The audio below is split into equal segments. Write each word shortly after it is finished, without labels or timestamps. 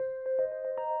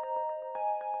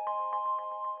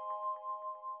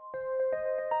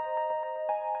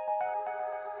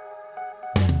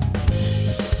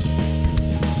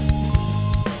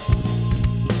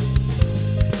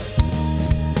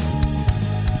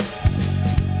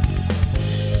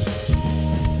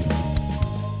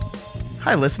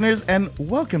Hi, listeners, and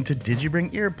welcome to Did You Bring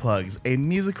Earplugs, a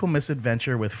musical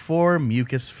misadventure with 4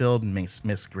 mucus-filled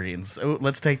miscreants. Oh,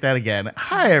 let's take that again.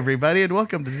 Hi, everybody, and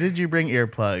welcome to Did You Bring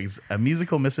Earplugs, a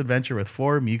musical misadventure with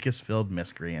 4 mucus-filled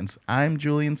miscreants. I'm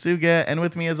Julian Suga, and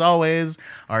with me, as always,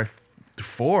 are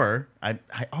 4. I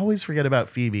always forget about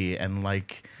Phoebe, and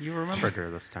You remembered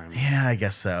her this time. Yeah, I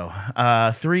guess so.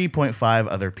 3.5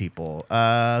 other people.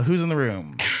 Who's in the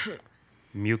room?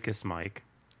 Mucus Mike.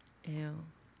 Ew.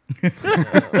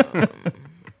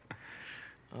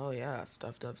 Oh yeah,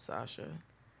 stuffed up Sasha.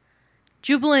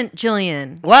 Jubilant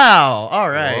Jillian. Wow! All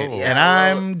right, Whoa. and Yeah,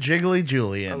 I'm Jiggly A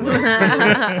Julian.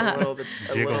 little bit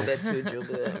too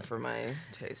jubilant for my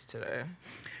taste today.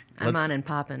 I'm on and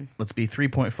popping. Let's be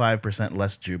 3.5%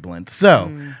 less jubilant.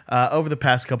 So, over the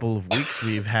past couple of weeks,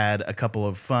 we've had a couple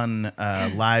of fun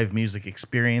live music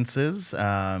experiences.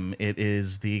 It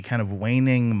is the kind of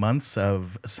waning months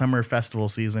of summer festival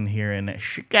season here in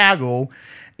Chicago,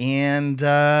 and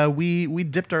we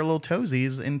dipped our little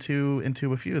toesies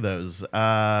into a few of those.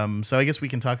 So I guess we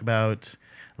can talk about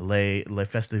Le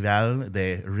Festival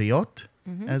de Riot,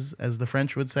 as the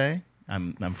French would say.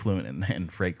 I'm fluent in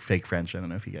fake French. I don't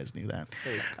know if you guys knew that.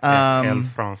 El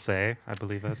Francais, I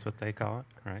believe that's what they call it,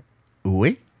 right?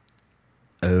 Oui.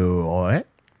 Ouais.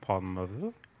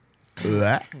 Parmesan.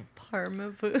 Ouais.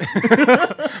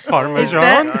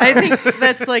 Parmesan. I think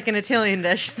that's like an Italian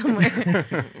dish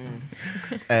somewhere.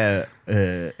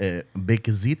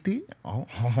 Becaziti.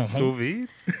 Sous vide.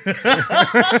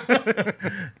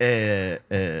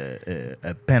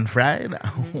 Pan fried.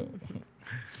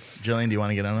 Jillian, do you want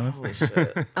to get on this? Holy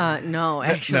shit. No,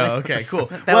 actually. No, okay, cool.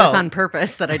 That was on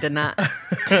purpose that I did not.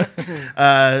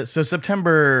 So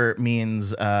September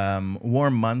means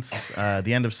warm months,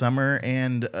 the end of summer,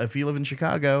 and if you live in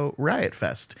Chicago, Riot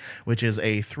Fest, which is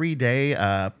a 3-day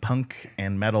punk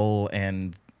and metal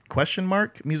and question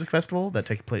mark music festival that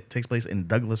takes place in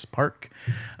Douglas Park.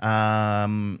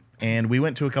 And we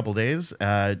went to a couple days.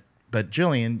 But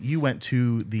Jillian, you went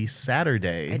to the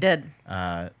Saturday. I did.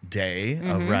 Day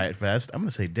of Riot Fest. I'm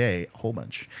gonna say day a whole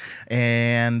bunch,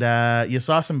 and you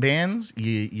saw some bands.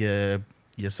 You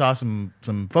saw some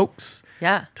folks.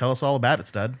 Yeah. Tell us all about it,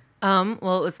 stud.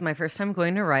 Well, it was my first time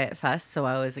going to Riot Fest, so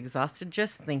I was exhausted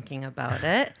just thinking about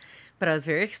it. But I was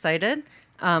very excited.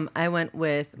 I went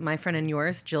with my friend and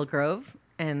yours, Jill Grove,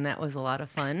 and that was a lot of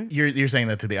fun. You're saying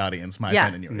that to the audience, my Yeah.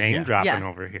 friend and yours. Name yeah. dropping Yeah.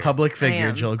 over here. Public figure,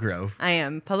 am. Jill Grove. I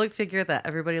am. Public figure that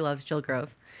everybody loves, Jill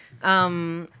Grove.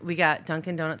 We got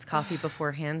Dunkin' Donuts coffee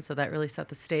beforehand, so that really set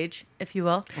the stage, if you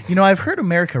will. You know, I've heard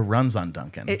America runs on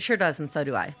Dunkin'. It sure does, and so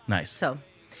do I. Nice. So,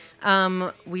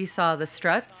 we saw the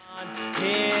Struts.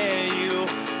 Hear you.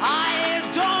 I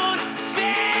don't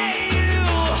fear you.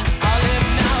 I live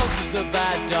now 'cause the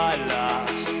bad die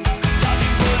last.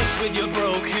 Dodging bullets with your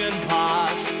broken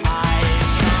past. I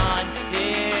can't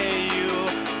hear you.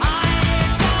 I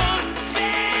don't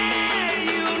fear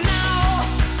you now.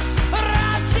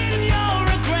 Wrapped in your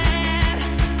regret.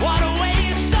 What a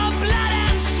waste of blood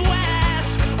and sweat.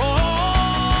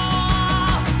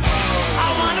 Oh, I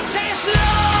wanna taste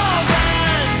love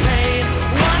and pain.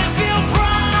 Wanna feel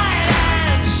pride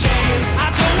and shame. I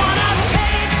don't wanna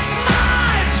take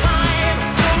my time.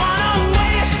 Don't wanna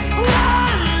waste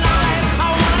one life. I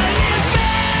wanna live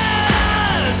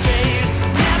better days.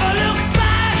 Never look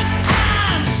back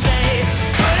and say,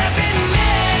 could have been me.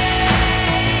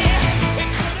 It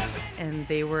could have been. And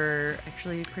they were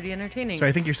actually pretty entertaining. So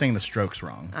I think you're saying the Strokes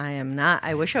wrong. I am not.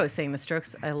 I wish I was saying the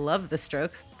Strokes. I love the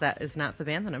Strokes. That is not the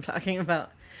band that I'm talking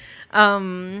about.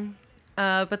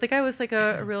 But the guy was like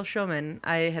a real showman.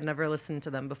 I had never listened to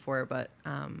them before, but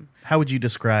How would you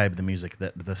describe the music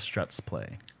that the Struts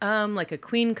play? like a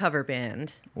Queen cover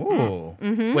band. Ooh.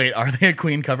 Wait, are they a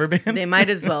Queen cover band? They might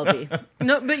as well be.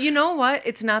 No, but you know what?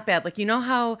 It's not bad. Like, you know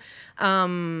how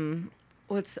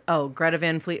Greta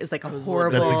Van Fleet is like a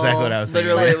horrible That's exactly what I was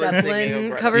thinking. Literally Led was thinking of Zeppelin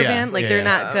Greta cover Van band. Like, Fleet. they're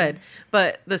Yeah. not good.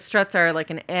 But the Struts are like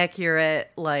an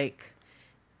accurate, like,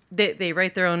 they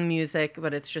write their own music,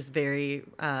 but it's just very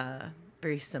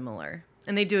very similar,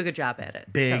 and they do a good job at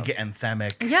it. Big, So,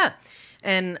 anthemic. yeah,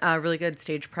 and really good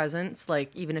stage presence. Like,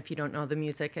 even if you don't know the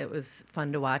music, it was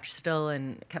fun to watch still,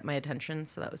 and kept my attention.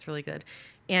 So that was really good.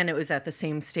 And it was at the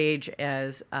same stage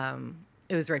as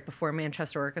it was right before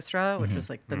Manchester Orchestra, which was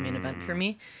like the main event for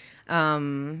me,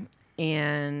 and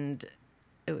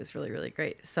it was really, really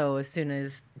great. So as soon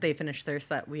as they finished their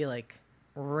set, we like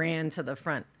ran to the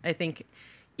front. I think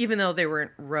even though they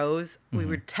weren't rows, we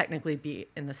would technically be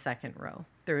in the second row.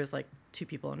 There was like 2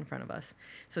 people in front of us.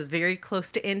 So it was very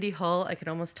close to Andy Hull. I could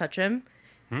almost touch him.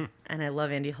 And I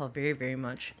love Andy Hull very, very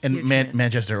much. And Huge fan.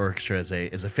 Manchester Orchestra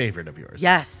is a favorite of yours.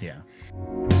 Yes. Yeah.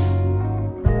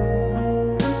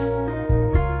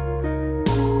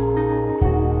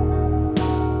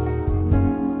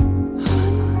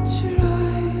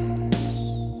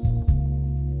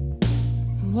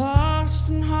 lost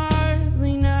and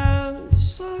hardly know to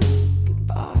say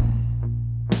goodbye.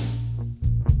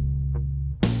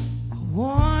 I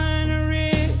wanna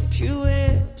rip your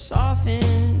lips off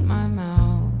in my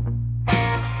mouth.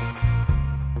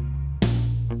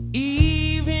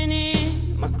 Even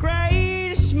in my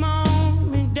greatest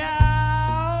moment,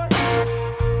 doubt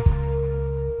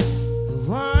the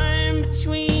line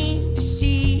between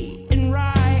deceit and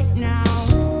right now.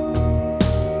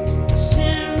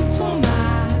 Simple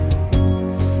math,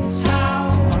 it's how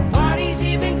our bodies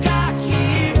even got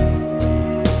here.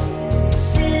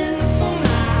 Sinful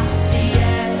math, the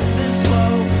ebb and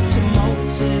flow to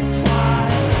multiply.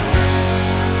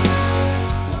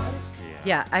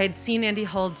 Yeah, I had seen Andy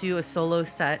Hull do a solo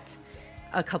set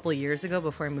a couple of years ago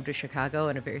before I moved to Chicago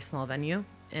in a very small venue,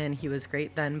 and he was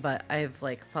great then, but I've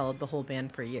like followed the whole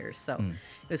band for years, so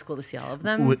it was cool to see all of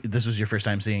them. This was your first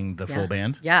time seeing the full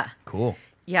band? Yeah. Cool.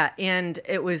 Yeah, and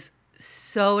it was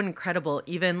so incredible.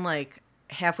 Even like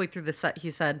halfway through the set,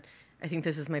 he said, I think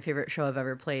this is my favorite show I've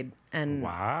ever played. And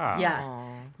Wow. yeah.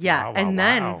 Aw. Yeah. Wow, and wow,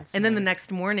 then wow. and then the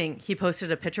next morning he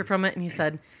posted a picture from it and he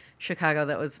said, Chicago,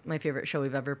 that was my favorite show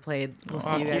we've ever played. We'll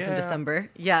see you guys in yeah. December.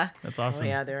 Yeah. That's Oh awesome.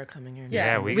 yeah, they're coming here.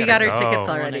 Yeah. Yeah, we we got gotta our go. tickets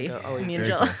I wanna already. go. Oh, Me and Very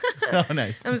Jill. cool. Oh,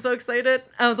 nice. I'm so excited.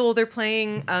 Well, they're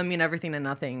playing Everything and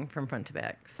Nothing from front to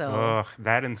back. So Ugh,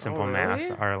 that and Simple Math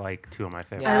really? are like two of my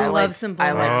favorites. I love like Simple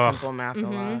I like Math. Simple Math a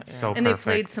lot. Yeah. So and they perfect.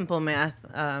 played Simple Math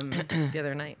the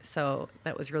other night, so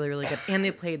that was really, really good. And they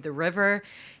played The River,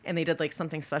 and they did like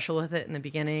something special with it in the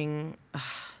beginning. Oh,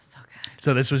 so good.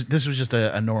 So this was just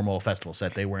a normal festival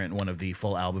set. They weren't one of the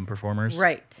full album performers.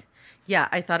 Right. Yeah,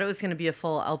 I thought it was going to be a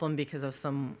full album because of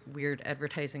some weird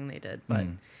advertising they did, but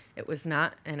it was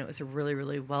not, and it was a really,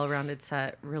 really well-rounded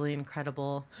set, really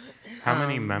incredible. How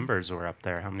many members were up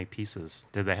there? How many pieces?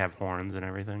 Did they have horns and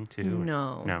everything too?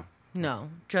 No. No. No,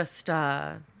 just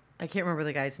I can't remember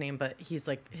the guy's name, but he's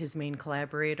like his main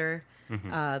collaborator,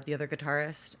 the other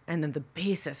guitarist, and then the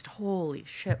bassist. Holy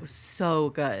shit, was so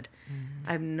good.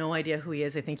 I have no idea who he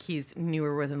is. I think he's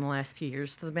newer within the last few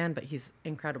years to the band, but he's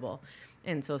incredible.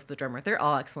 And so is the drummer. They're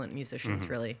all excellent musicians,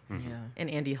 really. Yeah. And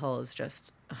Andy Hull is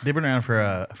just They've been around for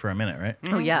a minute, right?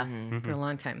 oh yeah, for a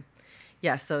long time.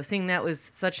 Yeah, so seeing that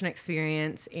was such an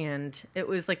experience, and it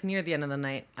was like near the end of the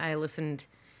night. I listened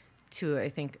to I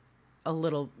think a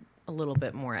little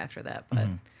bit more after that, but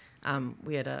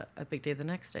we had a big day the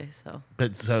next day. So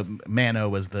But so Mano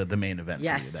was the main event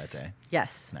yes, for you that day.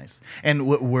 yes. Nice. And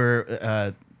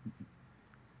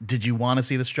did you want to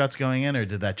see the Struts going in, or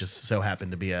did that just so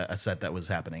happen to be a set that was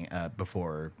happening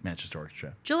before Manchester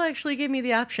Orchestra? Jill actually gave me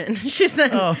the option. She said,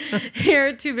 Oh. "Here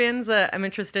are two bands that I'm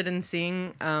interested in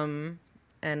seeing," and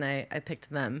I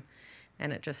picked them.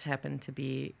 And it just happened to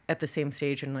be at the same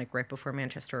stage and like right before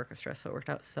Manchester Orchestra, so it worked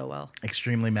out so well.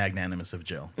 Extremely magnanimous of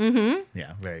Jill. Mm-hmm.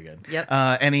 Yeah, very good. Yep.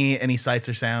 Any sights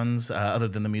or sounds other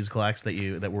than the musical acts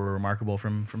that were remarkable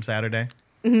from Saturday?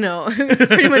 No, it was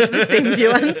pretty much the same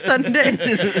view on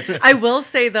Sunday. I will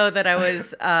say though that I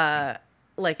was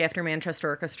like after Manchester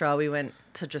Orchestra, we went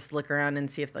to just look around and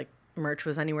see if like merch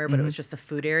was anywhere, but it was just the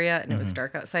food area and it was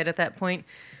dark outside at that point.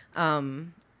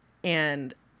 And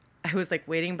I was like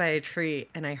waiting by a tree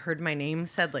and I heard my name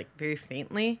said like very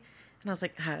faintly. And I was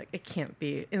like, it can't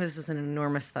be. And this is an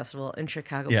enormous festival in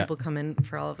Chicago. Yeah. People come in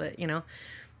for all of it, you know?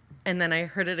 And then I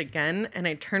heard it again and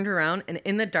I turned around and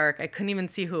in the dark, I couldn't even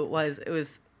see who it was. It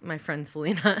was my friend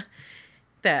Selena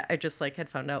that I just like had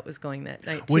found out was going that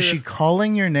night too. Was she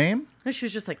calling your name? No, she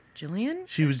was just like, Jillian?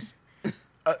 She was.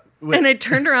 And I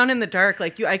turned around in the dark,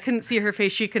 like I couldn't see her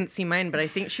face, she couldn't see mine, but I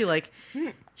think she like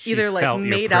either like felt your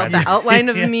made out the presence. outline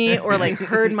of me or like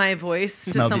heard my voice to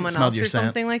Smelled someone smelled else your or scent.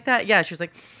 something like that. Yeah, she was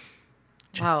like,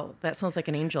 wow, that smells like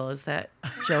an angel. Is that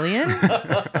Jillian?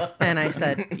 And I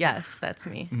said, yes, that's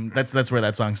me. That's where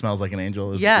that song "Smells Like an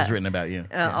Angel" is, Yeah. is written about you.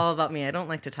 Yeah. All about me. I don't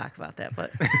like to talk about that,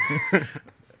 but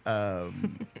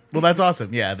Well, that's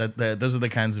awesome. Yeah, those are the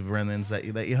kinds of run-ins that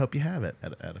you hope you have at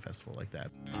a festival like that.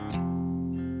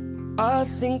 I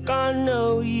think I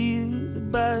know you the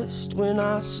best when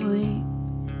I sleep.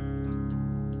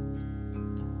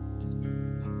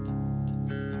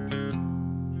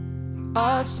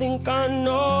 I think I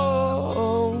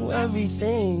know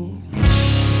everything.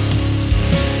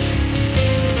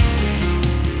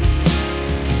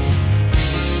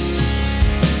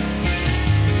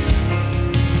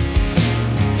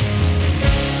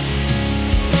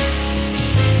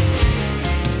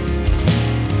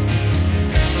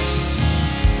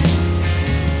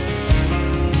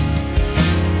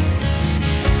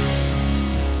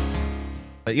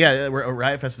 But yeah,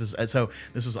 Riot Fest is so.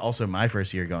 This was also my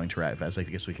first year going to Riot Fest. I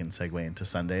guess we can segue into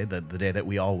Sunday, the day that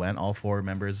we all went. All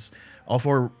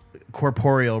four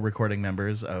corporeal recording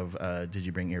members of Did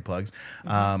You Bring Earplugs?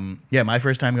 Yeah, my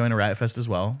first time going to Riot Fest as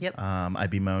well. Yep. I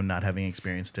bemoan not having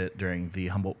experienced it during the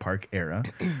Humboldt Park era.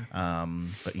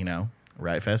 But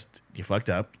Riot Fest, you fucked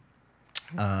up.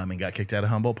 And got kicked out of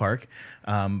Humboldt Park,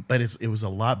 but it was a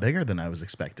lot bigger than I was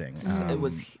expecting.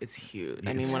 It's huge.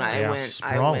 I it's mean, when I went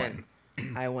sprawling.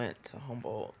 I went to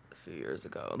Humboldt a few years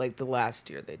ago, like the last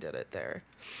year they did it there,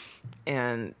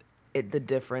 and the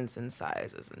difference in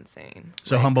size is insane.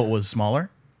 So Like, Humboldt was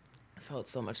smaller. it felt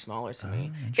so much smaller to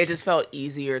me. It just felt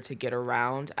easier to get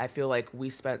around. I feel like we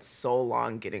spent so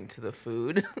long getting to the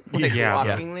food, like Yeah.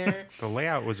 walking there. The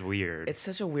layout was weird. It's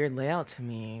such a weird layout to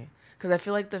me. Because I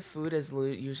feel like the food is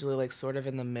usually like sort of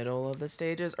in the middle of the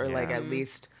stages, or like Yeah. at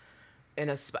least in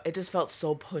a spot. It just felt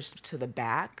so pushed to the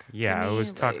back. to Yeah, it me,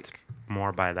 was tucked like-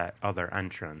 more by that other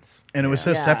entrance. And it was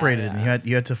so Yeah, separated, yeah. and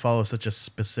you had to follow such a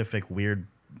specific weird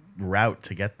route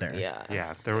to get there. Yeah.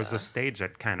 Yeah, there was yeah. a stage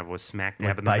that kind of was smack Like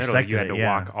dab in the middle. bisected You had it, to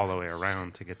yeah. walk all the way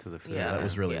around to get to the food. Yeah, that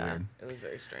was really yeah. weird. It was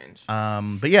very strange.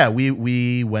 But yeah,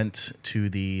 we went to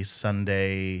the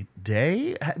Sunday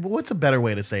day. What's a better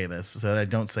way to say this so that I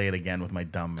don't say it again with my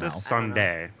dumb mouth? Just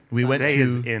Sunday. We went Sunday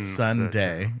is to in the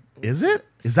Sunday. term. Is it?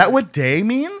 Is that what day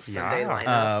means? Sunday Yeah.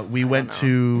 lineup. We I went don't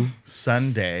to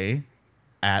Sunday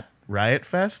at Riot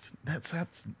Fest. That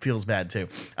feels bad too.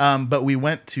 But we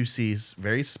went to see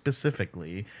very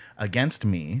specifically Against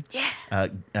Me. Yeah.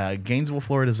 Gainesville,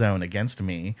 Florida Zone Against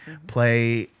Me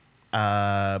play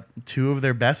two of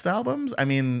their best albums. I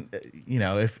mean,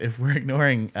 if we're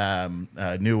ignoring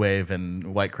New Wave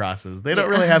and White Crosses, they don't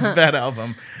really have a bad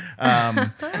album.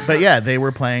 But yeah, they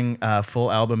were playing full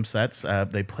album sets.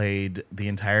 They played the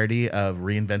entirety of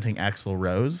Reinventing Axl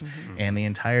Rose and the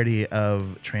entirety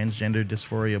of Transgender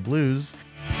Dysphoria Blues.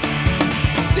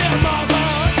 Dear mother,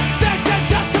 thanks it's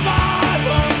just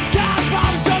survival. God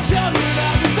promised your children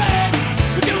everything,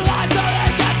 but you lied so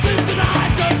they can't sleep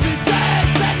tonight. So if you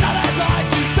change, said nothing like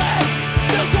you said.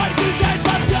 Still 22 days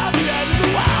left till the end of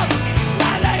the world.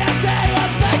 Now they have say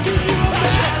what's making you a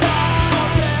man.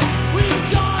 What you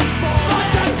done for? For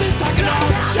justice, I can all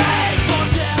change.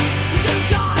 What you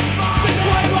done for? This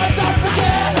way was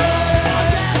unforgiven.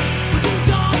 What you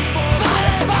done for?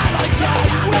 Fight like you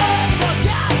win. What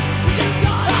you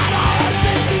done? And I am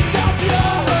the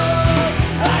champion.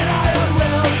 And I am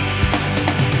wills.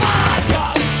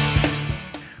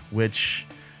 Which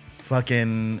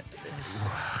fucking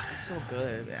So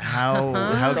good.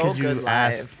 how So could you good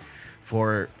ask live.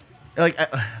 for like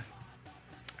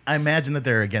I imagine that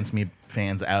there are Against Me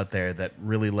fans out there that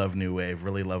really love New Wave,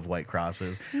 really love White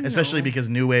Crosses, especially because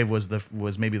New Wave was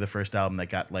maybe the first album that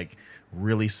got like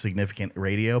really significant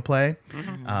radio play.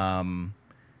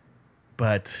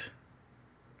 But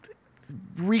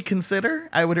reconsider.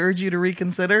 I would urge you to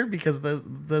reconsider because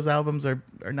those albums are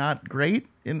not great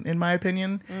in my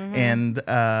opinion. And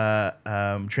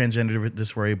Transgender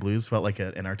Dysphoria Blues felt like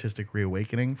an artistic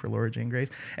reawakening for Laura Jane Grace.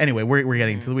 Anyway, we're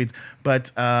getting to the weeds,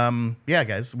 but yeah,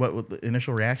 guys, what the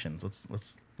initial reactions?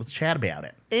 Let's chat about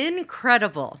it.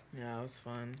 Incredible. Yeah, it was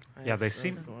fun. Yeah, they It was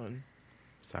seem- fun.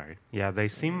 Sorry. Yeah, they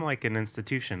seem like an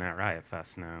institution at Riot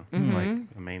Fest now. Like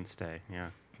a mainstay. Yeah,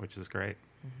 which is great.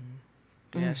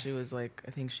 Yeah, she was like,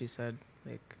 I think she said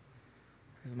like,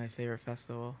 "This is my favorite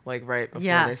festival." Like right before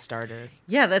Yeah. they started,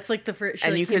 Yeah, that's like the first. She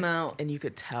and like, you came could out. and you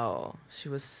could tell she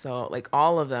was so like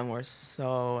all of them were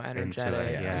so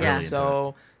energetic. yeah. and Yeah.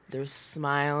 So they're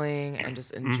smiling and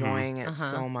just enjoying it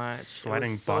Uh-huh. so much. It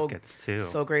Sweating was so, buckets too.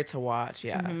 So great to watch.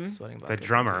 Yeah, sweating The buckets.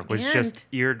 drummer and was And- just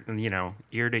ear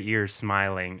to ear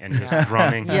smiling and just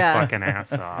drumming his Yeah. fucking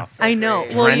ass off. So I know.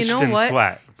 great. Well, you Drenched know in what?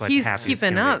 sweat, but He's happy as keeping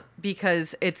can be. up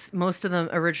because it's most of the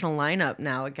original lineup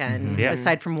now again. Yeah.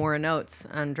 Aside from Warren Oates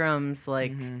on drums,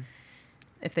 like Mm-hmm.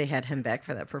 if they had him back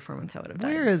for that performance, I would have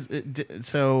died. Where is it?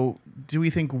 So do we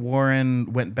think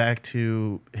Warren went back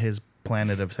to his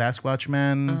planet of Sasquatch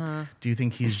men? Do you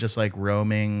think he's just like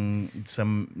roaming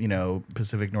some,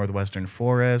 Pacific Northwestern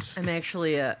forest? I'm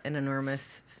actually an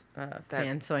enormous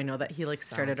fan, so I know that he like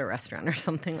started a restaurant or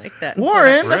something like that.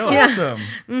 Warren, that's Really? awesome.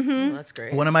 Oh, that's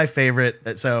great. One of my favorite.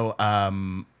 So,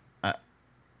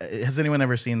 has anyone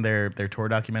ever seen their tour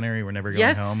dodocumentary? We're Never Going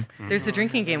Yes, Home. there's a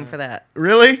drinking game for that.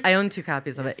 Really? I own 2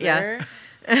 copies of it. Yeah.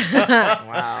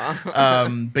 Wow.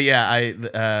 But yeah,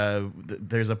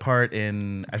 there's a part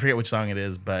in, I forget which song it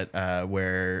is, but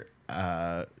where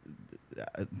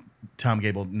Tom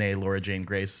Gable, nay Laura Jane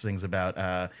Grace, sings about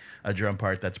a drum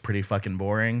part that's pretty fucking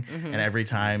boring, and every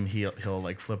time he'll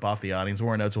like flip off the audience.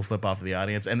 Warren Oates will flip off the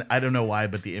audience, and I don't know why,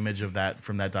 but the image of that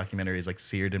from that documentary is like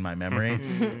seared in my memory.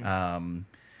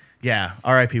 Yeah,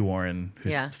 R.I.P. Warren,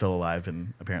 who's still alive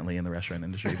and apparently in the restaurant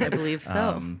industry. I believe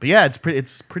so. But yeah, it's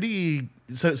pretty.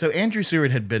 So Andrew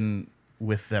Stewart had been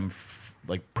with them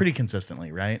like pretty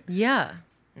consistently, right? Yeah.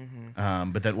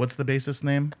 But that what's the bassist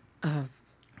name?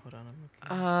 Hold on,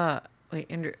 I'm looking. Wait,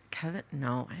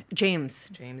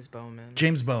 James Bowman.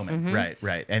 James Bowman,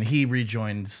 right. And he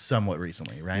rejoined somewhat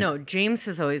recently, right? No, James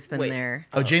has always been there.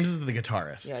 Oh, James is the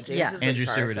guitarist. Yeah, James Yeah. is the Andrew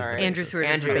guitarist, Stewart is the sorry. Andrew Stewart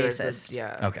Andrew is is the the bassist.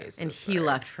 yeah. Okay. bassist, And he sorry.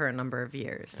 left for a number of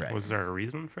years. Right. Was there a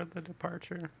reason for the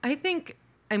departure? I think,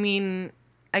 I mean,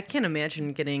 I can't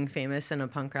imagine getting famous in a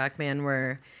punk rock band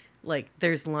where, like,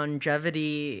 there's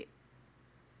longevity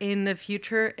in the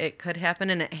future. It could happen,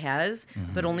 and it has,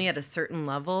 but only at a certain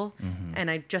level. And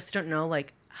I just don't know,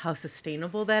 like, how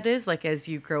sustainable that is. Like, as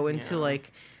you grow into,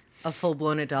 like, a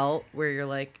full-blown adult where you're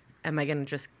like, am I going to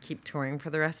just keep touring for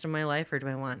the rest of my life, or do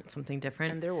I want something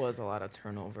different? And there was a lot of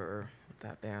turnover with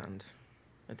that band.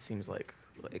 It seems like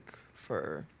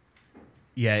for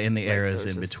Yeah, in the like, eras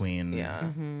there's in just- between. Yeah.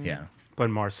 Yeah. But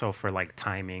more so for like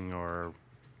timing or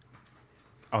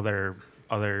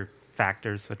other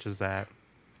factors such as that.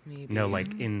 Maybe. No,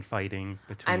 like infighting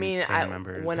between I mean, band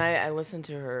members. when I listened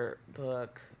to her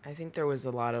book, I think there was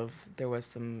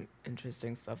some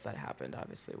interesting stuff that happened,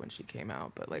 obviously, when she came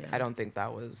out. But like, I don't think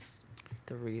that was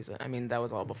the reason. I mean, that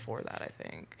was all before that. I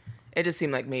think it just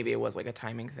seemed like maybe it was like a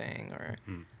timing thing or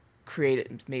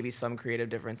maybe some creative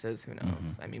differences. Who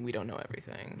knows? I mean, we don't know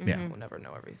everything. Yeah. We'll never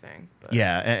know everything. But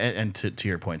Yeah, and to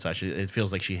your point, Sasha, it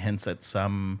feels like she hints at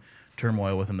some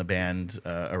turmoil within the band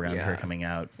around her Yeah. coming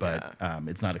out, but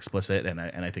it's not explicit, and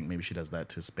I think maybe she does that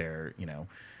to spare,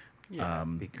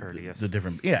 be courteous. the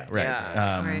different, right. Yeah,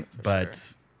 right. For But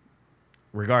sure.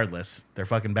 regardless, they're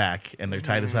fucking back, and they're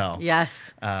tight as hell.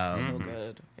 Yes. So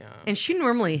good. Yeah. And she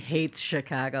normally hates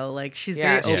Chicago. Like, she's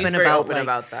Yeah, very she's open very about open like,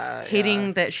 about that, hating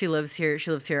yeah. that she lives here. She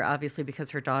lives here obviously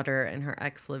because her daughter and her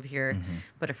ex live here.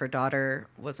 But if her daughter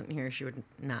wasn't here, she would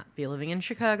not be living in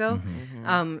Chicago.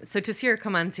 So to see her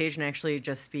come on stage and actually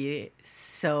just be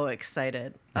so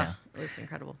excited, Yeah. it was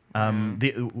incredible.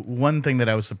 The one thing that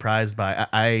I was surprised by,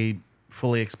 I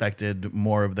fully expected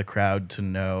more of the crowd to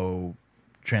know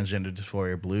Transgender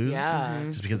Dysphoria Blues, Yeah.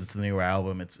 just because it's the newer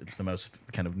album. It's the most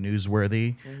kind of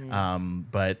newsworthy,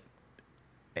 but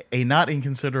a not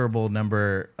inconsiderable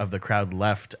number of the crowd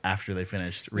left after they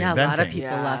finished Reinventing. Yeah, a lot of people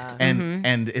Yeah. left.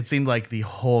 And it seemed like the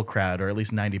whole crowd, or at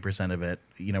least 90% of it,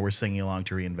 were singing along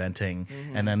to Reinventing,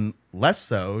 and then less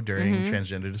so during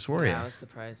Transgender Dysphoria. Yeah, I was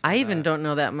surprised. I by even that. don't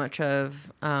know that much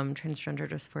of Transgender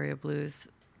Dysphoria Blues,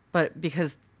 but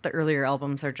because the earlier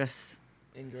albums are just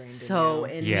Ingrained so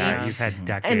in you. in yeah, me. you've had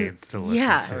decades to listen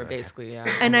yeah. to Or it. basically, yeah.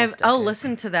 And almost I'll decades.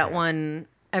 listen to that one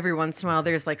every once in a while.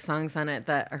 There's like songs on it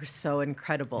that are so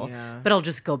incredible, Yeah. but I'll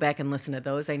just go back and listen to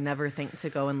those. I never think to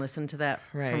go and listen to that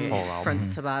Right. from Whole album.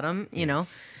 front to bottom,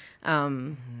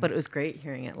 But it was great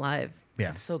hearing it live. Yeah.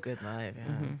 It's so good live,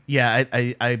 yeah.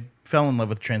 Yeah, I fell in love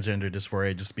with Transgender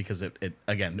Dysphoria just because it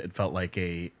felt like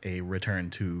a return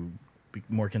to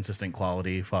more consistent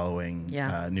quality following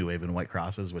Yeah. New Wave and White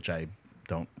Crosses, which I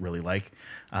don't really like.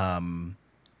 Yeah.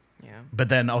 But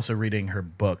then also reading her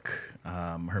book,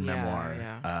 her memoir,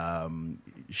 yeah.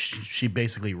 she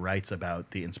basically writes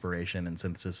about the inspiration and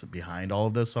synthesis behind all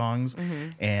of those songs.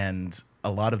 And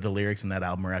a lot of the lyrics in that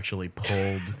album are actually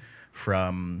pulled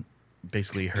from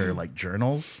basically her like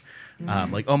journals,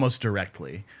 like almost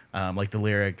directly. Like the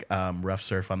lyric "Rough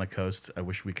Surf on the Coast, I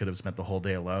wish we could have spent the whole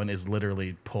day alone" is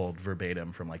literally pulled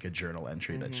verbatim from like a journal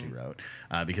entry that she wrote,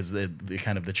 because the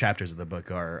kind of the chapters of the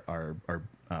book are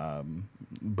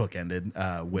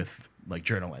bookended with like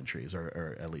journal entries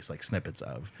or at least like snippets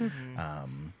of.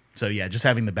 So yeah, just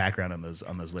having the background on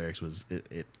those lyrics was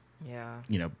it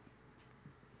Yeah.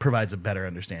 provides a better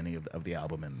understanding of the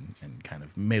album and kind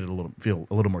of made it feel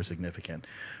a little more significant.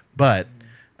 But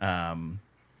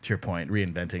to your point,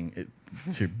 Reinventing it,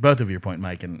 to both of your point,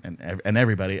 Mike and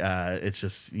everybody, it's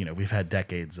just we've had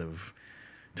decades of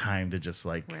time to just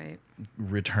like Right.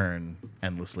 return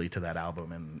endlessly to that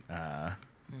album, and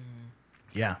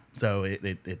yeah, so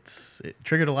it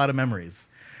triggered a lot of memories.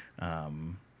 But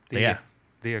yeah.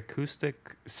 The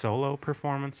acoustic solo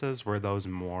performances, were those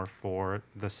more for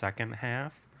the second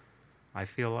half? I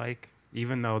feel like,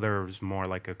 even though there was more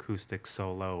like acoustic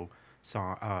solo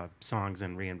songs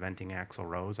in Reinventing Axl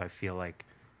Rose, I feel like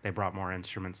they brought more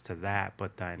instruments to that,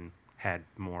 but then had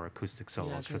more acoustic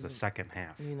solos for the 'cause second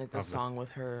half. I mean, like the of song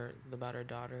with her about her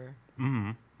daughter.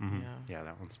 Mm-hmm. Mhm. Yeah. Yeah,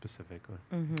 that one specifically.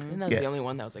 Mm-hmm. And that's Yeah. the only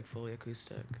one that was like fully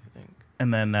acoustic, I think.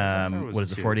 And then there was what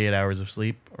is it? two. 48 Hours of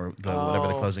Sleep, or whatever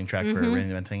the Oh. closing track for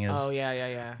Reinventing is. Oh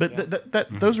yeah. But yeah.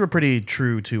 those were pretty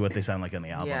true to what they sound like on the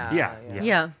album. Yeah.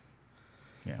 Yeah.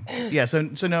 Yeah. So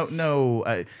no.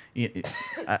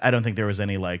 I don't think there was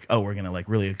any like, oh, we're gonna like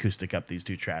really acoustic up these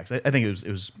two tracks. I think it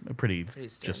was a pretty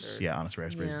just standard. honest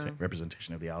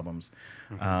representation of the albums.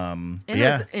 But And it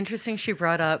yeah. was interesting she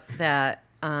brought up that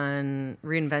on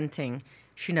Reinventing,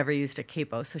 she never used a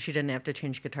capo, so she didn't have to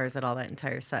change guitars at all that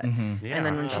entire set. Yeah, And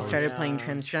then when she that started was- playing Yeah.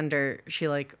 Transgender, she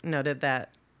like noted that,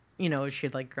 you know, she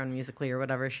had like grown musically or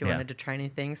whatever. She Yeah. wanted to try new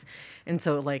things. And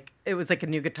so like it was like a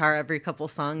new guitar every couple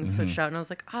songs switched out. And I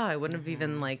was like, I wouldn't have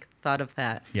even like thought of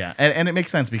that. Yeah, and it makes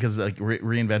sense because like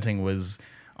Reinventing was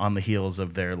on the heels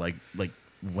of their like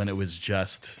when it was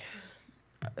just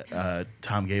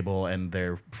Tom Gable and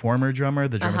their former drummer,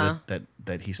 the drummer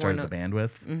that he started the Notes. band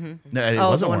with. Mm-hmm. No, it Oh,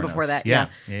 wasn't the one War before Notes. that.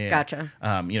 Yeah. Gotcha.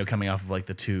 You know, coming off of like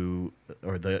the two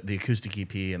or the acoustic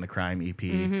EP and the Crime EP.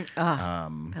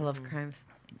 I love Crimes.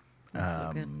 That's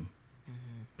so good.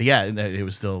 But yeah, it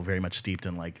was still very much steeped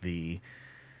in like the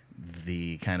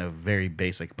kind of very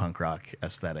basic punk rock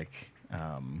aesthetic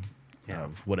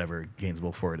of whatever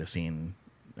Gainesville, Florida scene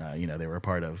you know they were a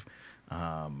part of.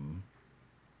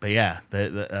 But yeah,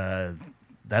 that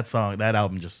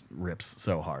album just rips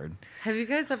so hard. Have you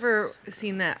guys ever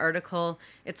seen that article?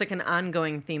 It's like an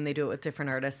ongoing theme. They do it with different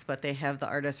artists, but they have the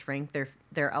artists rank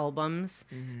their albums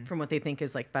from what they think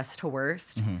is like best to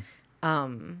worst.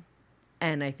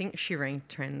 And I think she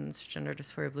ranked Transgender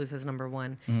Dysphoria Blues as number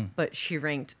 1, but she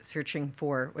ranked Searching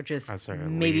For, which is As her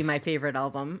maybe least. my favorite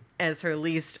album, as her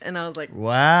least. And I was like,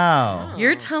 Wow.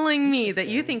 you're telling me that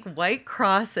you think White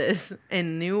Crosses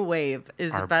and New Wave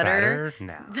is Are better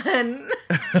No. than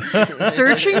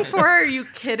Searching For? Are you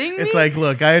kidding me? It's like,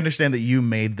 look, I understand that you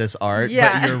made this art,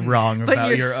 Yeah. but you're wrong but about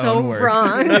you're your so own work.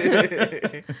 wrong.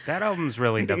 That album's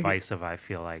really divisive, I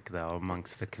feel like, though,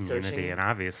 amongst the community. Searching And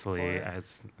obviously, for it.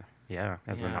 as an Yeah.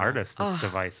 artist, it's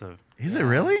divisive. Is it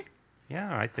really?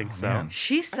 Yeah, I think so. man.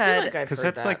 She I feel said, like I've Because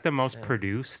heard that's like that the most too.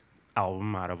 produced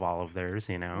album out of all of theirs,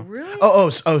 you know? really?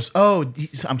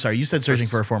 I'm sorry. You said Searching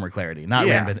for a Former Clarity, not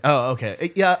Yeah. Reinvent. Oh,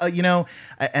 okay. Yeah, you know,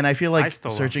 and I feel I like still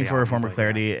love Searching the for a album, Former but yeah,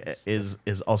 Clarity it's-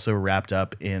 is also wrapped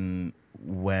up in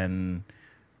when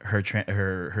her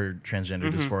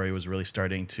transgender dysphoria was really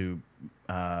starting to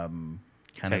kind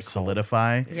of Take hold.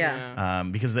 solidify. Yeah.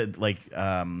 Because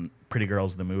Pretty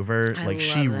Girl's the Mover, I like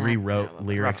she love that. rewrote Yeah, I love that.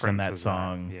 lyrics in that References that,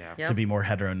 song yeah. Yep. to be more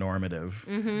heteronormative.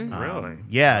 Really?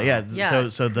 Yeah. Yeah.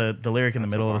 So the lyric in the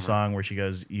That's a middle of the bummer. song where she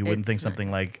goes, "You wouldn't It's think not-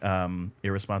 something like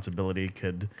irresponsibility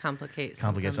could Complicate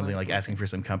something like asking for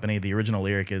some company." The original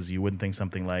lyric is, "You wouldn't think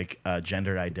something like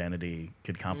gender identity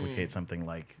could complicate something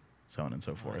like so on and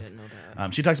so Oh, I forth." didn't know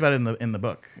that. She talks about it in the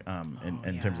book,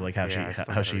 in terms of yeah. like how Yeah, I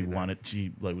still how she gotta read that. wanted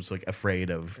she like, was like afraid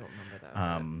of I don't remember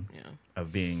that. but, yeah.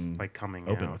 of being Like coming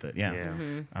open out. with it. Yeah.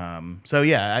 Mm-hmm. So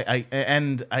yeah,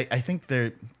 I think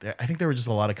there were just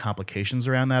a lot of complications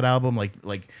around that album,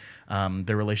 like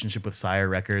their relationship with Sire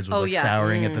Records was Oh, like yeah.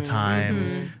 souring at the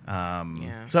time.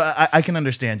 Yeah. So I can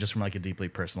understand just from like a deeply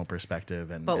personal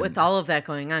perspective, and But with and- all of that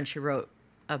going on, she wrote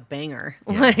a banger.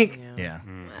 Like yeah,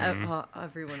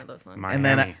 every one of those songs. Miami. And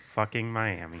then fucking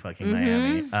Miami. fucking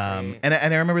Miami. Great. And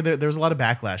I remember there was a lot of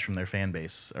backlash from their fan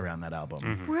base around that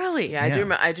album. Really? Yeah,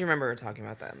 Yeah. I do remember her talking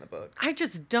about that in the book. I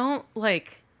just don't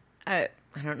like. I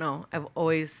don't know. I've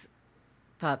always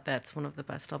thought that's one of the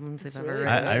best albums they've ever really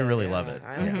written. I really love it.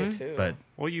 I like Mm-hmm. it too. But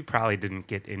Well, you probably didn't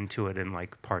get into it and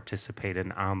like participate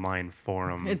in online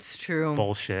forum It's true.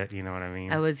 bullshit. You know what I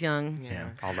mean? I was young. Yeah.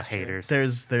 All the it's true. haters.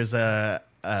 there's a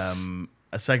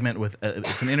segment with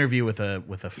it's an interview with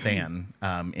a fan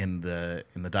in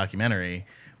the documentary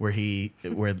where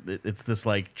it's this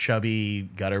like chubby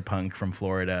gutter punk from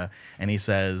Florida, and he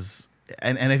says,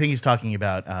 and I think he's talking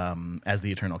about As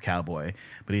the Eternal Cowboy,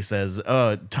 but he says,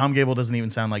 "Oh, Tom Gable doesn't even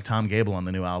sound like Tom Gable on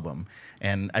the new album,"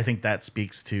 and I think that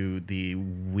speaks to the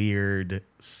weird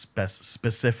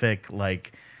specific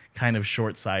like kind of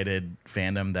short-sighted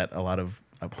fandom that a lot of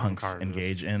punks artists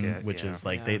engage in, get, which yeah. is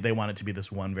like Yeah. they want it to be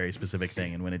this one very specific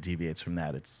thing, and when it deviates from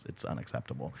that, it's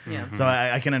unacceptable. Yeah. So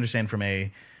I can understand from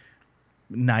a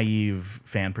naive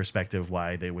fan perspective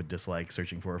why they would dislike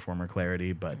Searching for a Former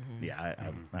Clarity, but yeah,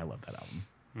 I love that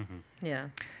album. Yeah.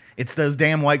 It's those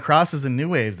damn White Crosses and New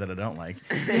Waves that I don't like.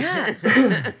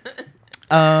 Yeah.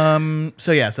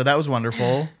 So yeah, so that was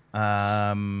wonderful.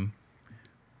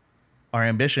 Our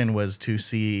ambition was to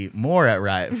see more at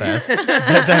Riot Fest, but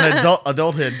then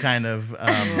adulthood kind of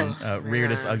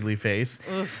reared its man. ugly face,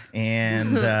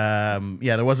 and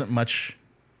yeah, there wasn't much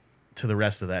to the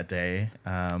rest of that day,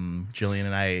 Jillian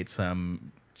and I ate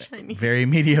some Chinese. very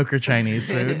mediocre Chinese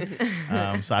food.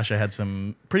 Sasha had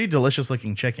some pretty delicious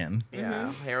looking chicken.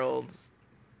 Yeah, Harold's.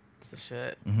 It's the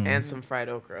shit. Mhm. And some fried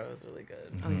okra was really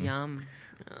good. Oh, yum.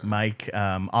 Mike,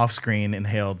 off screen,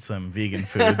 inhaled some vegan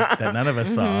food that none of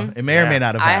us saw. It may or may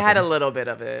not have I happened. had a little bit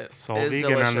of it. Soul It is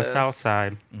Vegan on the delicious. south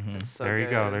side. It's so There you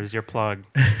go. good. There's your plug.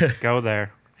 Go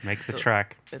there. Make the Still-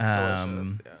 trek. It's delicious.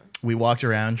 Um, Yeah. We walked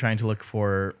around trying to look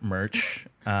for merch,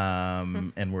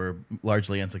 and were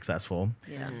largely unsuccessful.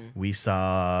 Yeah. We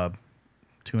saw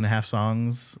 2.5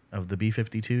 songs of the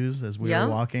B-52s as we Yeah. were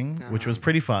walking, which was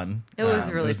pretty fun. It was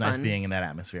It really was nice fun. being in that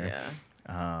atmosphere.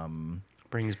 Yeah.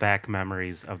 Brings back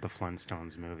memories of the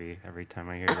Flintstones movie every time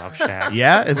I hear Love Shack.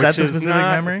 Yeah? Is that Which the is specific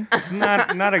not- memory? It's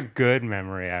not a good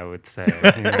memory, I would say.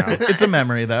 You know? It's a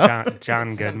memory, though. John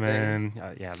It's Goodman,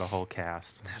 yeah, the whole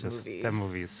cast. movie. That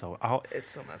movie is so.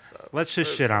 It's so messed up. Let's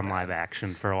just It's shit so on bad. live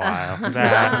action for a while.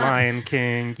 That Lion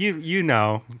King, you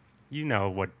know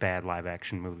what bad live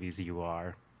action movies you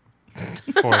are.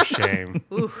 For shame.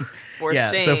 Ooh. For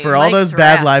Yeah, shame. so for all Mike's those bad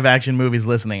wrapped. live action movies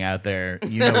listening out there,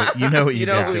 you know what you You did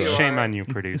know who to you us. Shame are. on you,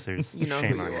 producers. You know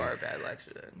Shame who on you are, bad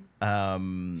lecture.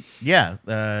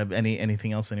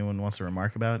 Anything else anyone wants to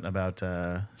remark about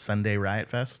Sunday Riot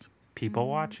Fest? People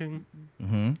watching.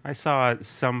 Mm-hmm. I saw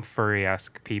some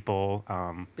furry-esque people.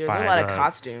 There's by a lot of the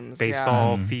costumes.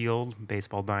 baseball Mhm. field,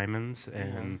 baseball diamonds,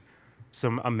 and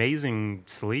some amazing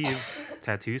sleeves,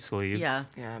 tattoo sleeves. Yeah.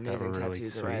 Yeah, that were amazing really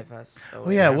tattoos at sweet. Riot Fest. Oh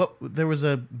yeah, there was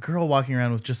a girl walking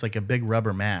around with just like a big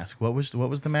rubber mask. What was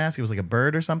the mask? It was like a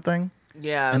bird or something.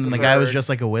 Yeah. And it's then a the guy was bird. just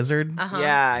like a wizard. Uh-huh.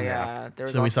 Yeah, Yeah. yeah. There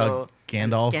was So we saw also,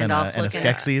 Gandalf, and a looking-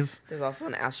 Skeksis. there's also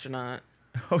an astronaut.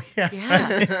 Oh yeah.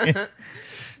 Yeah.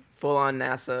 Full on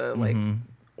NASA, like Mhm.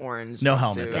 orange. No jumpsuit.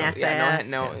 helmet, though. NASA Yeah, ass.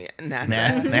 no, yeah, NASA. Nah,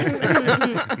 ass.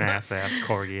 nah. Nice ass,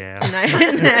 corgi ass.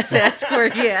 Nice ass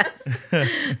squirt, yes.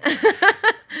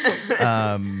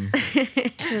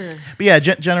 But yeah,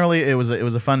 generally it was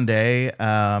a fun day.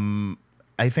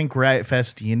 I think Riot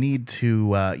Fest you need to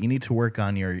work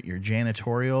on your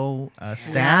janitorial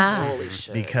staff. Yeah. Holy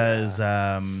shit. Because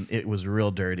it was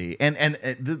real dirty, and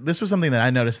this was something that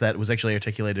I noticed that was actually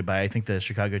articulated by I think the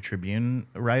Chicago Tribune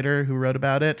writer who wrote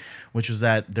about it, which was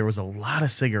that there was a lot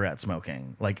of cigarette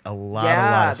smoking, like a lot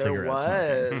of there cigarette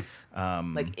smoking. was.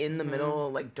 Like in the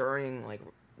middle, like during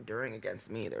against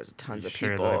me, there was tons of Sure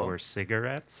people. that were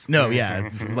cigarettes? No, yeah,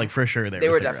 like for sure they were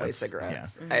were cigarettes. definitely Yeah.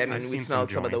 cigarettes. I mean, I've we seen smelled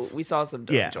some some of joints. the. We saw some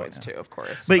Yeah. joints too, of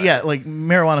course. But yeah, like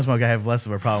marijuana smoke, I have less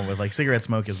of a problem with. Like cigarette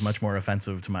smoke is much more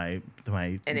offensive to my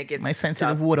and it gets my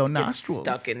sensitive stuck, widow gets nostrils.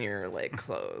 stuck in your like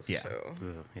clothes Yeah. too.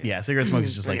 Ugh, Yeah, cigarette smoke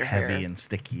is just In like your heavy hair. and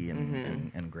sticky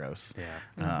and gross.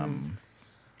 Yeah.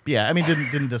 Yeah, I mean,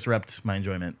 didn't disrupt my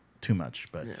enjoyment too much,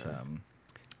 but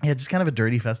yeah, just kind of a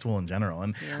dirty festival in general.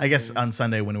 And I guess on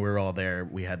Sunday when we were all there,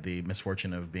 we had the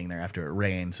misfortune of being there after it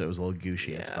rained, so it was a little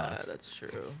gooshy at Yeah, spots. that's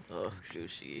true. Ugh,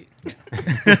 gooshy.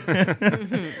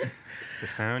 The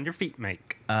sound your feet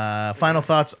make. Final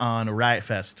thoughts on Riot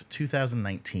Fest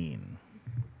 2019.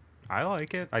 I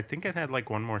like it. I think it had like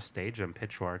one more stage on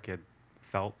Pitchfork. It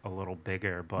felt a little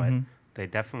bigger, but Mm-hmm. they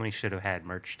definitely should have had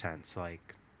merch tents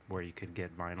like where you could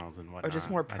get vinyls and whatnot. Or just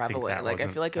more I think prevalent. that Like, I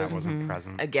wasn't- feel like it that was- wasn't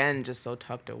present. Again, just so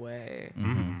tucked away.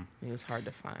 Mm-hmm. It was hard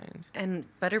to find. And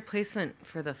better placement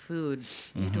for the food.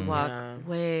 You had to walk Yeah.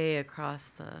 way across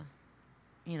the,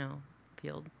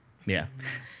 field. Yeah.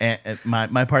 And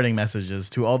my parting message is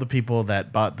to all the people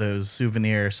that bought those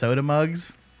souvenir soda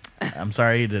mugs. I'm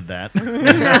sorry you did that.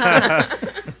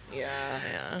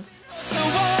 Yeah. To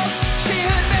walls, she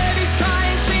heard babies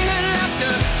crying, she heard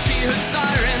laughter, she heard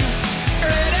sirens.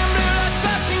 Red and blue lights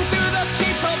flashing through those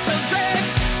cheap hotel drapes.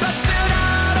 Blood spilled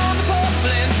out on the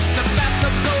porcelain, the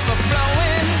bathtub's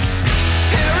overflowing.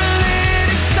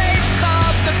 Paralytic states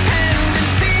of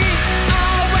dependency,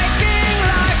 all waking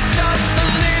life's just a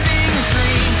living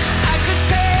dream.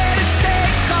 Agitated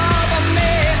states of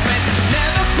amazement,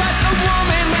 never quite the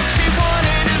woman that she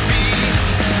wanted to be.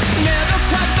 Never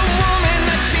quite the woman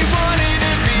that she wanted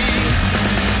to be.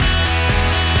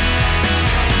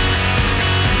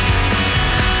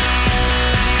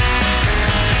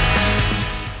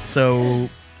 So,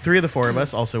 3 of the 4 of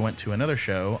us also went to another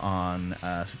show on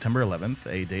September 11th,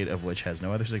 a date of which has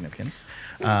no other significance.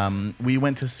 We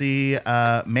went to see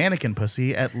Mannequin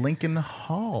Pussy at Lincoln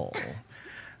Hall.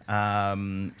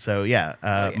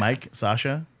 Mike,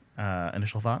 Sasha,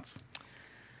 initial thoughts?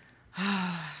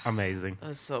 Amazing. It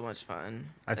was so much fun.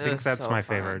 I It think was that's so my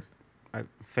fun. favorite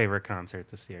Favorite concert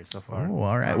this year so far. Oh,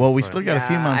 all right. Well, we still got a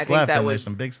few Yeah, months I think left, that and would- there's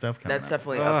some big stuff coming That's up.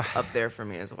 definitely Ugh. up there for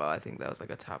me as well. I think that was like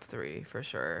a top 3 for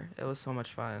sure. It was so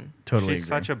much fun. Totally She's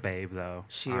agree. such a babe, though.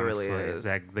 She really honestly. is.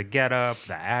 Like, the get up,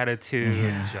 the attitude,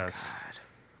 Mhm. just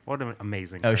what an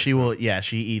amazing. Oh, she person. will. Yeah,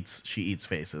 she eats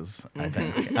faces, I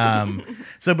think.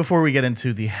 So before we get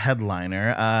into the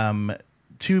headliner,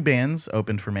 2 bands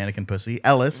opened for Mannequin Pussy.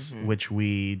 Ellis, which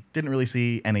we didn't really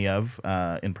see any of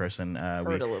in person.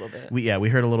 Heard a little bit. We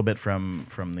heard a little bit from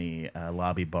the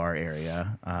lobby bar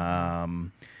area.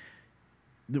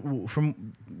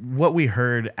 From what we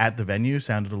heard at the venue,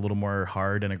 sounded a little more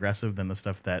hard and aggressive than the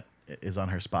stuff that is on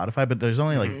her Spotify. But there's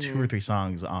only like 2 or 3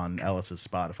 songs on Ellis's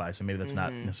Spotify, so maybe that's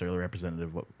not necessarily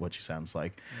representative of what she sounds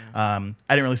like. I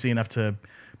didn't really see enough to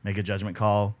make a judgment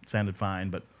call. Sounded fine,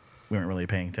 but we weren't really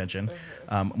paying attention.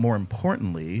 More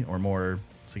importantly, or more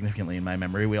significantly in my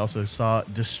memory, we also saw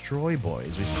Destroy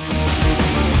Boys.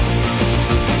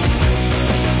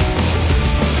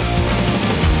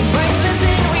 Brains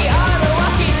missing, we are the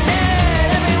walking dead.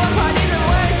 Everyone parties and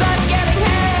worries about getting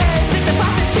head. Sick the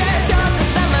plastic chairs throughout the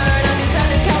summer. Now do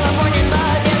sounded Californian,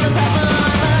 but yeah, let's have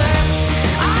another.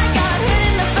 I got hit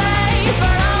in the face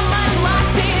for all my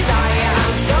glasses. I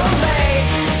am so late.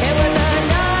 It was a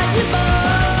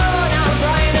dodgeball. Now I'm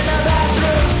crying in the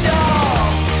bathroom stall.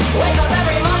 Wake up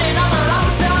every morning on the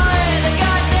wrong side. The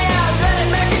goddamn dreaded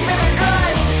American River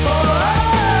Drive.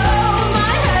 Oh,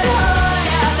 my head high.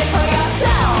 Yeah, think for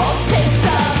yourself. Take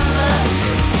some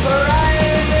pride.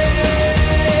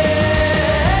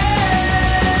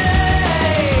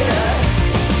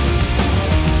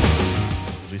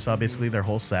 We saw basically their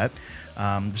whole set.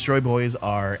 Destroy Boys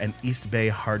are an East Bay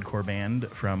hardcore band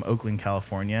from Oakland,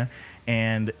 California.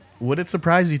 And would it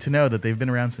surprise you to know that they've been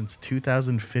around since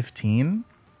 2015,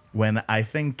 when I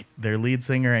think their lead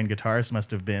singer and guitarist must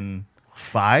have been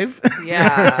 5?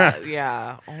 Yeah,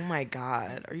 yeah. Oh my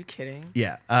God. Are you kidding?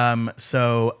 Yeah.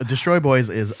 So Destroy Boys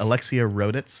is Alexia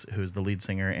Roditz, who's the lead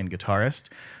singer and guitarist.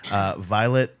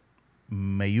 Violet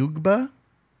Mayugba.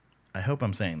 I hope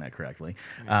I'm saying that correctly.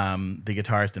 The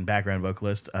guitarist and background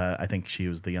vocalist. I think she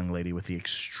was the young lady with the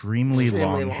extremely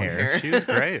long hair. She was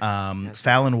great.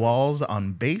 Fallon Walls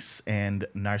on bass and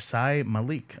Narsai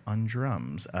Malik on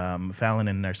drums. Fallon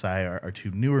and Narsai are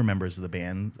 2 newer members of the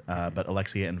band, but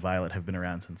Alexia and Violet have been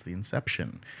around since the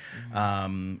inception.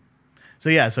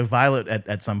 So Violet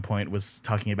at some point was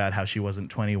talking about how she wasn't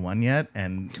 21 yet,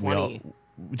 and 20.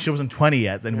 she wasn't 20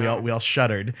 yet, and No. we all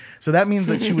shuddered. So that means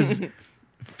that she was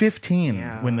 15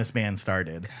 Yeah. when this band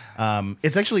started.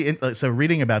 It's actually so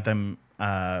reading about them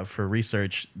for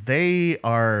research, they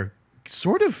are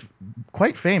sort of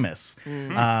quite famous.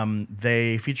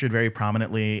 They featured very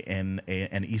prominently in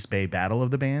an East Bay battle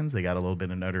of the bands. They got a little bit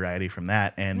of notoriety from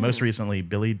that, and most recently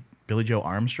Billy Joe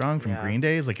Armstrong from Yeah. Green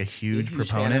Day is like a huge huge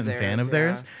proponent and fan of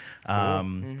theirs. yeah.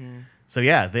 So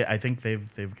yeah, I think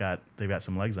they've got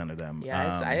some legs under them.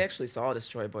 Yeah, I actually saw a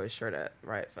Destroy Boys shirt at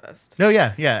Riot Fest. No,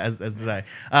 yeah, as did I.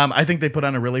 I think they put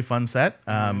on a really fun set.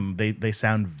 They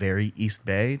sound very East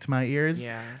Bay to my ears.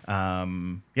 Yeah.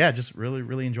 Just really,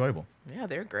 really enjoyable. Yeah,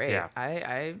 they're great. Yeah.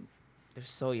 They're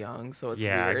so young, so it's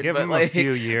Yeah, weird. give but them a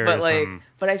few years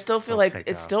but I still feel they'll like take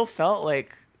it off. still felt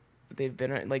like they've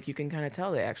been like you can kind of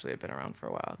tell they actually have been around for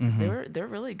a while because they're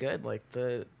really good. Like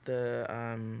the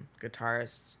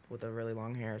guitarist with the really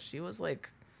long hair, she was like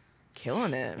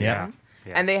killing it. Yeah. Man.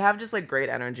 Yeah. And they have just like great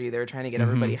energy. They're trying to get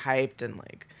everybody hyped and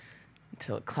like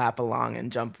to clap along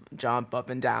and jump up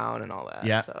and down and all that.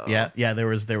 Yeah, so. yeah. There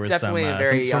was Definitely a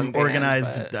very some young band,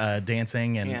 organized but-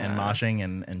 dancing and Yeah. moshing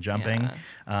and jumping.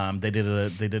 They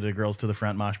did a girls to the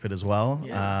front mosh pit as well.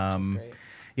 Yeah, which is great.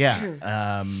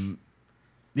 Yeah.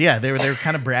 Yeah, they were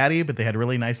kind of bratty, but they had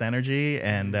really nice energy.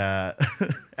 And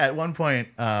at one point,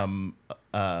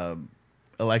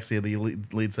 Alexia, the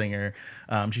lead singer,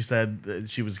 she said that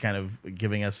she was kind of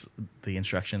giving us the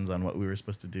instructions on what we were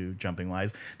supposed to do jumping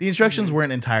wise. The instructions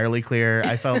weren't entirely clear.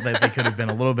 I felt that they could have been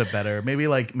a little bit better. Maybe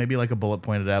like a bullet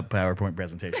pointed out PowerPoint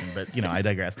presentation, but I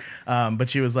digress. But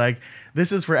she was like,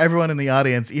 "This is for everyone in the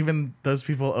audience, even those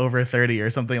people over 30 or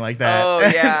something like that." Oh,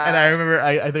 yeah. And I remember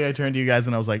I think I turned to you guys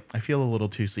and I was like, I feel a little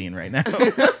too seen right now.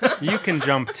 You can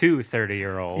jump to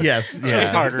 30-year-olds. Yes, It's yeah.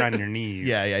 just harder on your knees.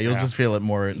 Yeah, you'll just feel it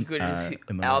more You could just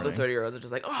in the all the morning. 30-year-olds are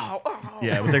just like, oh.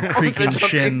 Yeah, with their As they're creaking jumping.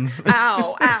 shins.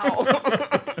 Ow, ow.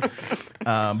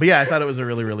 But yeah, I thought it was a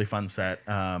really, really fun set.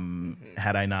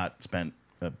 Had I not spent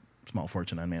a small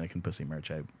fortune on Mannequin Pussy merch,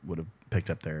 I would have picked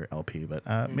up their LP, but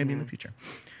maybe in the future.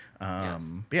 But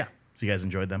yeah, so you guys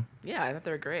enjoyed them? Yeah, I thought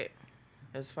they were great.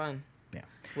 It was fun. Yeah.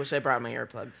 Wish I brought my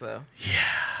earplugs though.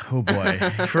 Oh boy,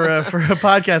 for a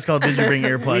podcast called "Did You Bring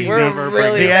Earplugs?" We're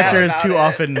really the bad answer is about too it.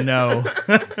 often no.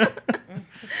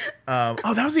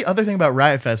 That was the other thing about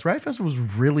Riot Fest. Riot Fest was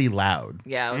really loud,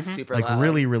 Yeah, it was super like loud.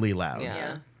 really, really loud.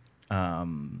 Yeah. Yeah.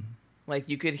 Like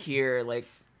you could hear like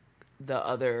the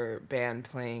other band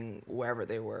playing wherever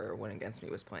they were when Against Me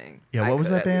was playing. Yeah, I what was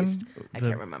could that at band? least. I The-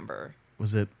 can't remember.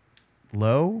 Was it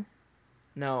Low?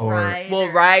 No. Or- Ride. Well,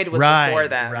 Ride was before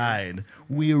that. Ride.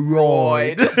 We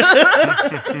ride.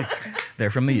 Ride.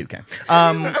 They're from the UK.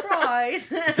 Right.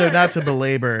 So not to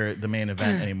belabor the main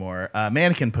event anymore,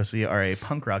 Mannequin Pussy are a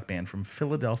punk rock band from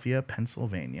Philadelphia,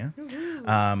 Pennsylvania.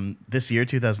 This year,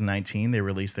 2019, they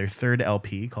released their third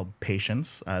LP called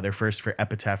Patience, their first for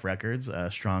Epitaph Records,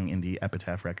 strong indie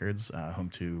Epitaph Records, home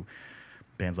to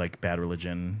bands like Bad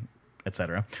Religion,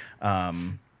 etc.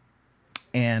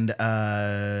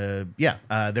 Their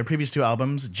previous two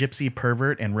albums, Gypsy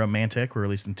Pervert and Romantic, were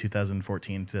released in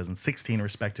 2014 and 2016,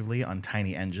 respectively, on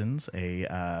Tiny Engines,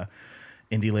 a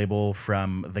indie label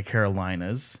from the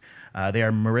Carolinas. They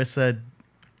are Marissa.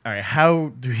 All right,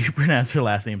 how do you pronounce her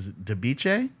last name? Is it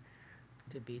Dabice?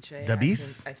 Dabice?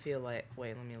 Dabis? I feel like.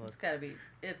 Wait, let me look. It's gotta be.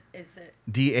 Is it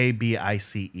Dabice.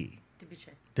 Dabice?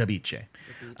 Dabice. Dabice,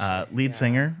 Lead yeah.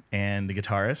 singer and the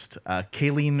guitarist,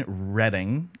 Kayleen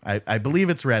Redding. I believe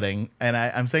it's Redding, and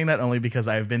I'm saying that only because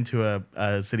I've been to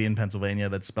a city in Pennsylvania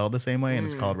that's spelled the same way, and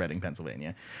it's called Reading,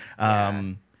 Pennsylvania. Yeah.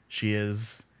 She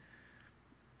is.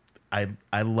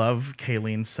 I love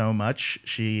Kayleen so much.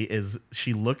 She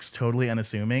looks totally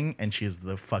unassuming, and she is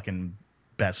the fucking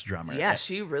best drummer. Yeah,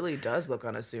 she really does look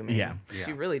unassuming. Yeah.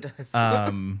 She really does.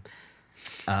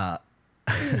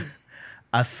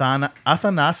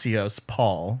 Athanasios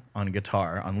Paul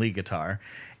on lead guitar,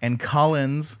 and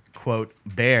Collins, quote,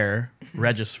 Bear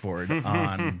Regisford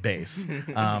on bass.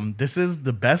 This is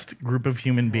the best group of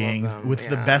human beings them, with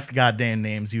the yeah. best goddamn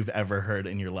names you've ever heard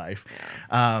in your life.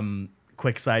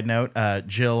 Quick side note,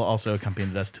 Jill also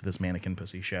accompanied us to this Mannequin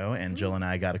Pussy show, and Jill and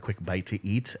I got a quick bite to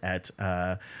eat at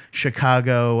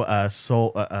Chicago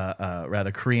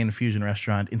Korean fusion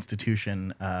restaurant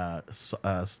institution,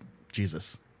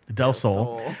 Del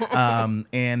Sol.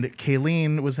 And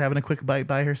Kayleen was having a quick bite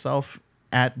by herself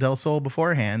at Del Sol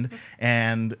beforehand,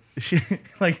 and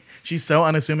she's so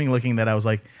unassuming looking that I was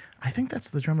like, I think that's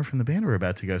the drummer from the band we're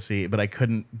about to go see, but I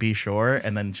couldn't be sure.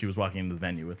 And then she was walking into the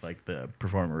venue with like the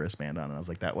performer wristband on, and I was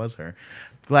like, that was her.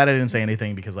 Glad I didn't say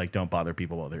anything because like don't bother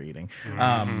people while they're eating.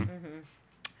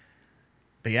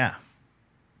 But yeah.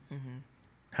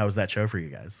 How was that show for you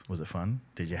guys? Was it fun?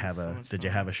 Did you have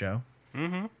a show?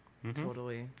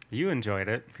 Totally. You enjoyed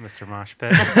it, Mr.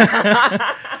 Moshpit.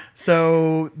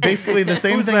 So basically the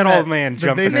same Who's thing that old man the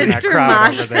jumping in basic- that Mr.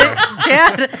 crowd over there?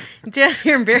 Moshpit. Dad,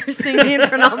 you're embarrassing me in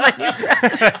front of all my new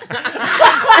friends.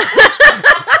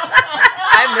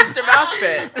 I'm Mr.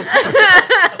 Moshpit.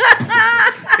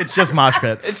 It's just mosh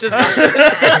pit. It's just Moshpit.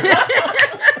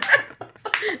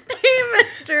 Hey,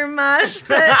 Mr.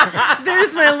 Moshpit.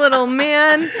 There's my little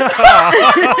man.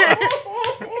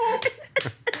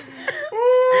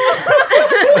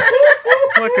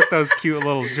 Look at those cute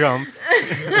little jumps.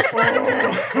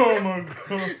 Oh my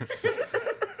god.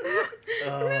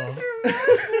 I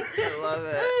love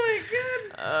it.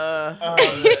 Oh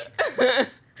my god.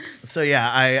 So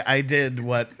yeah, I did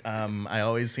what I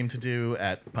always seem to do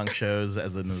at punk shows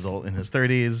as an adult in his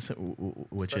 30s,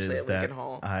 which Especially is at that Lincoln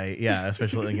Hall.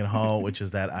 especially at Lincoln Hall, which is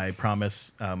that I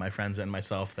promise my friends and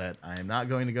myself that I am not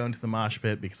going to go into the mosh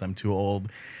pit because I'm too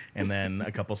old. And then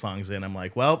a couple songs in, I'm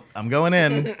like, well, I'm going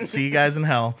in. See you guys in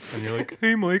hell. And you're like,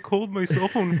 hey, Mike, hold my cell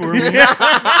phone for me.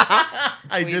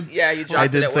 I did. Yeah, you dropped I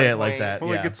did it at say one it like point. that.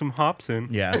 Well, I Yeah. get some hops in.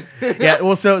 Yeah. Yeah.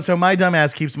 Well, so my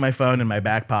dumbass keeps my phone in my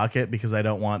back pocket because I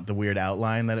don't want the weird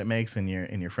outline that it makes in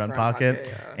your front pocket.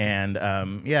 yeah. And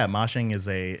moshing is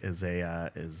a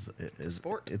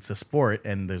sport. It's a sport,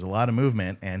 and there's a lot of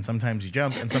movement, and sometimes you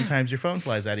jump, and sometimes your phone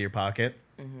flies out of your pocket,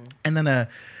 and then a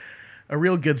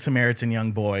real good Samaritan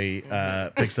young boy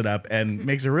picks it up and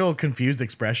makes a real confused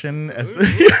expression as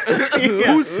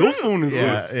Whose cell phone is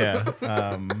this? yeah.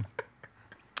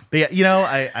 But yeah, you know,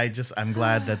 I'm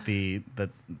glad that the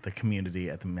community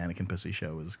at the Mannequin Pussy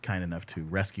show was kind enough to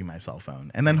rescue my cell phone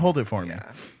and then hold it for me.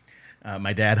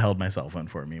 My dad held my cell phone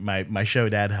for me. My show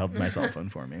dad held my cell phone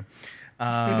for me.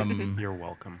 You're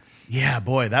welcome. Yeah,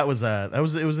 boy, it was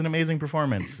an amazing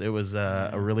performance. It was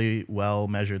a really well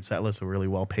measured set list, a really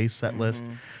well paced set list.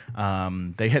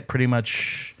 They hit pretty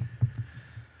much.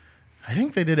 I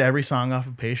think they did every song off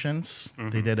of Patience.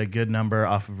 They did a good number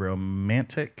off of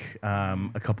Romantic,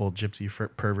 a couple Gypsy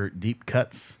Pervert deep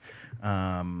cuts.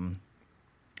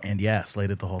 And yeah,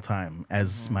 slayed it the whole time.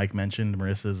 As Mike mentioned,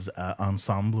 Marissa's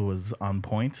ensemble was on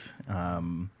point.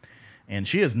 And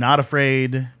she is not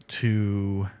afraid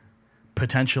to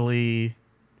potentially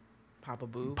Papa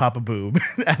Boo. pop a boob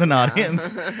at an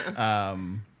audience.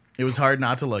 It was hard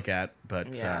not to look at,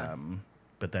 but Yeah.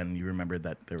 but then you remembered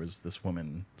that there was this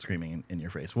woman screaming in your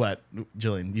face. What,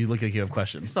 Jillian? You look like you have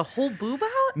questions. Is the whole boob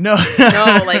out? No,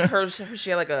 No, like she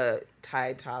had like a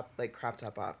tie top, like crop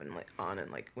top off and like on,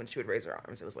 and like when she would raise her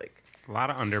arms, it was like A lot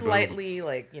of underboob. slightly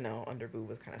like under boob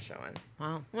was kind of showing.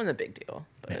 Wow. Wasn't a big deal,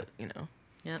 but Yeah.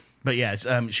 Yep. But yeah,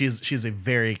 she's a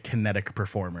very kinetic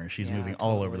performer. She's Yeah, moving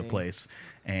all over the totally. place,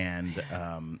 and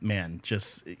man,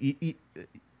 just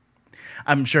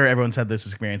I'm sure everyone's had this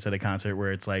experience at a concert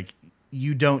where it's like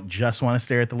you don't just want to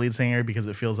stare at the lead singer because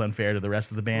it feels unfair to the rest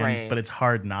of the band, Right. but it's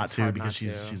hard not It's to hard because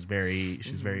not to. she's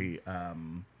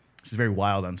very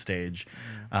wild on stage.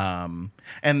 And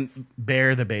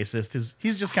Bear, the bassist,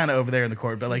 he's just kind of over there in the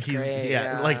court, but like He's great,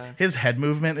 yeah. like his head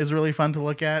movement is really fun to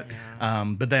look at. Yeah.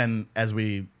 But then, as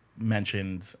we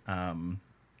mentioned,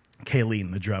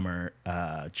 Kayleen, the drummer,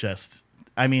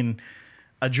 I mean,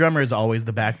 a drummer is always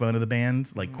the backbone of the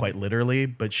band, like quite literally,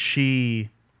 but she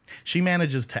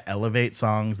manages to elevate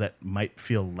songs that might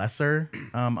feel lesser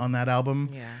on that album.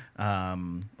 Yeah.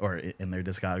 Or in their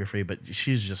discography, but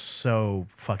she's just so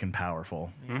fucking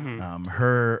powerful. Mhm.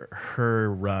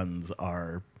 Her runs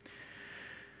are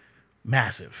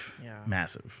massive. Yeah.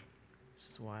 Massive. It's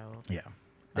just wild. Yeah.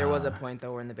 There was a point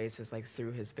though when the bassist like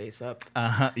threw his bass up,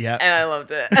 Yeah. and I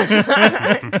loved it.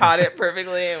 Caught it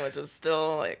perfectly, and was just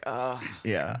still like, oh,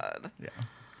 Yeah. God.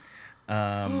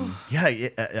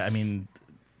 I mean,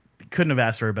 couldn't have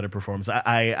asked for a better performance.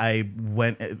 I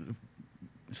went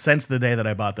since the day that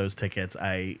I bought those tickets.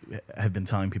 I have been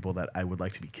telling people that I would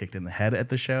like to be kicked in the head at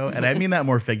the show, and I mean that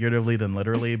more figuratively than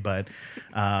literally. But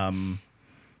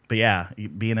yeah,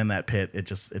 being in that pit,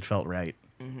 it felt right.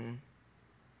 Mm-hmm.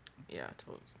 Yeah,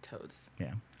 toads.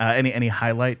 Yeah. Any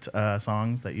highlight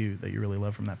songs that you really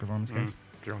love from that performance, guys?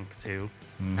 Drunk too.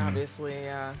 Obviously,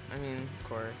 yeah. I mean, of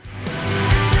course.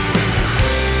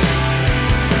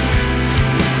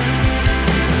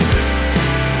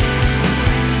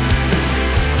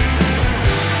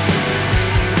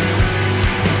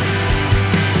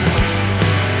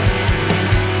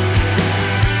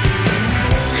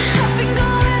 I've been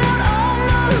going out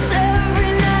almost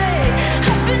every night.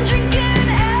 I've been drinking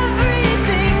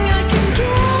everything I can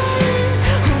get.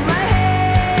 Hold my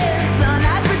hands on,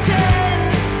 I pretend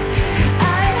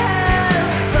I'd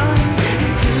have fun.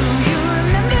 Do you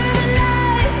remember the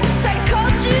nights I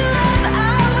called you up?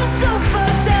 I was so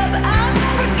fucked up, I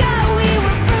forgot we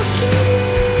were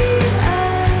broken.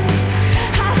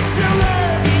 I still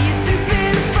love you, you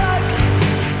stupid fuck.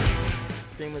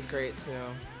 Scream was great too.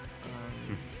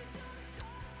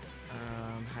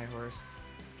 High Horse.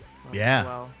 loved Yeah. As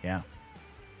well. Yeah.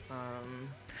 Um,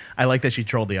 I like that she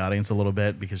trolled the audience a little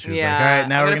bit because she was like, Yeah, "All right,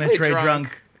 now I'm we're gonna gonna play trade drunk.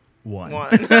 drunk one."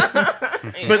 one.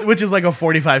 But which is like a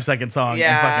 45-second song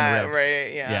and fucking rips.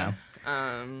 right. Yeah.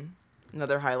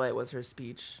 Another highlight was her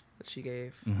speech that she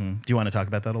gave. Do you want to talk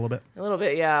about that a little bit? A little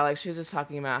bit, yeah. Like she was just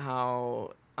talking about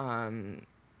how,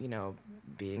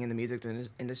 being in the music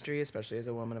industry, especially as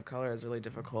a woman of color, is really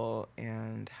difficult,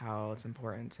 and how it's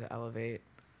important to elevate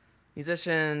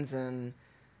musicians, and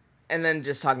then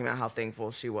just talking about how thankful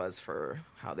she was for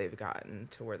how they've gotten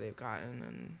to where they've gotten,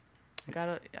 and I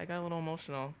got a little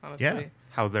emotional, honestly. Yeah.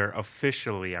 How they're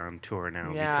officially on tour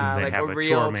now Yeah, because they like have a a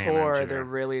real tour tour. manager. They're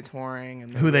really touring,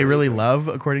 and Who they really love,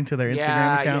 according to their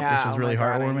Instagram account, which is oh really my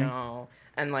God, I heartwarming. know.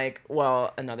 And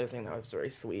another thing that was very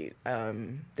sweet.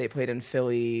 They played in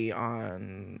Philly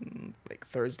on like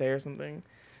Thursday or something,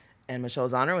 and Michelle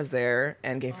Zahner was there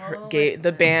and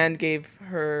the band gave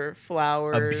her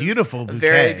flowers, A beautiful bouquet.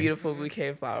 very beautiful bouquet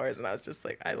of flowers, and I was just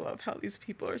like, I love how these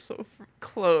people are so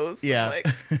close. Yeah. Like,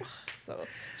 so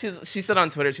she said on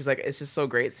Twitter, she's like, it's just so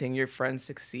great seeing your friends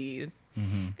succeed,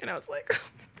 and I was like,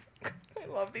 I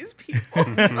love these people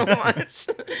so much.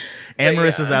 And But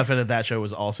Marissa's yeah. outfit at that show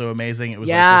was also amazing. It was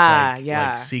Yeah, like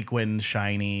yeah. this like sequin,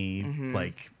 shiny,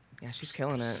 like Yeah, she's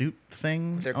killing it. suit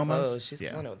thing. With their almost. clothes. She's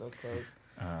yeah. killing it with those clothes.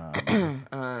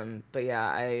 But yeah,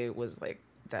 I was like,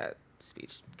 that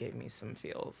speech gave me some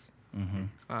feels.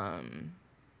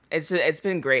 It's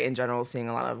been great in general seeing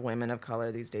a lot of women of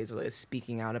color these days really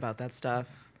speaking out about that stuff.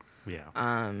 Yeah.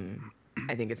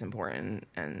 I think it's important,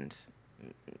 and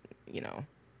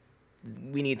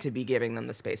we need to be giving them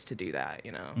the space to do that.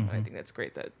 And I think that's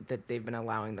great that they've been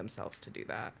allowing themselves to do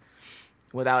that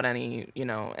without any,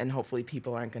 and hopefully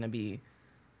people aren't going to be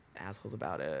assholes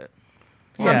about it.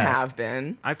 Some Yeah. have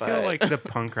been. I feel but- like the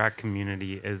punk rock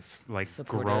community is like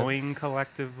Supportive. growing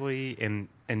collectively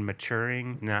and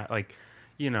maturing. Not like,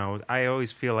 I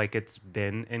always feel like it's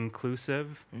been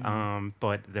inclusive,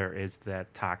 but there is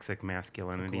that toxic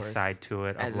masculinity course. side to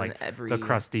it As of in like the every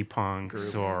crusty punks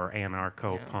group. or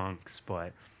anarcho punks,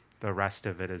 but the rest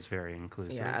of it is very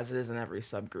inclusive. Yeah, as it is in every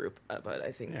subgroup. But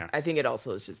I think Yeah. it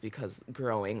also is just because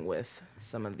growing with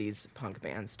some of these punk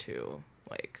bands too.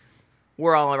 Like,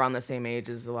 we're all around the same age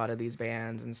as a lot of these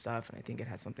bands and stuff, and I think it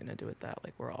has something to do with that.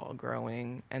 Like, we're all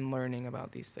growing and learning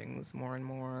about these things more and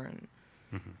more,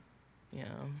 and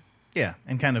Yeah,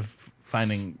 and kind of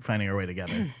finding our way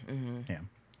together. Yeah.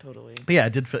 totally. But yeah,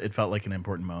 it felt like an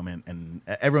important moment, and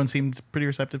everyone seemed pretty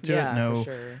receptive to Yeah, it. No,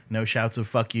 for sure. no shouts of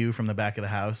 "fuck you" from the back of the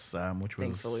house, which was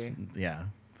Thankfully. yeah,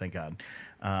 thank God.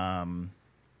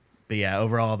 But yeah,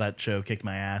 overall that show kicked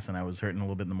my ass, and I was hurting a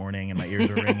little bit in the morning, and my ears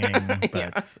were ringing,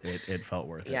 but it felt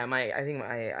worth it. Yeah, I think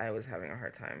I was having a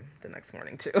hard time the next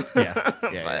morning too.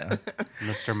 Yeah.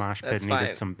 Mr. Mosh Pit That's needed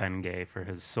fine. some Bengay for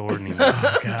his sore knees. Oh,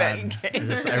 God.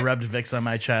 Bengay. I rubbed Vicks on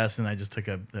my chest, and I just took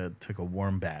a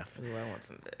warm bath. Ooh, I want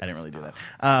some Vicks. I didn't really do that.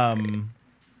 sounds great.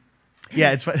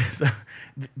 Yeah, it's fun. So,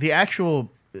 the actual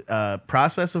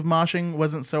process of moshing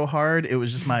wasn't so hard. It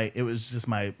was just my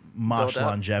mosh Build up?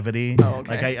 longevity. Oh, okay.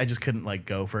 Like I just couldn't like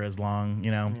go for as long.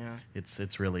 Yeah.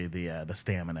 It's really the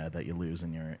stamina that you lose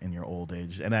in your old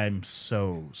age, and I'm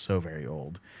so very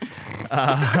old.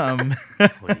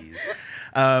 Please.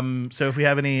 So if we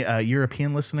have any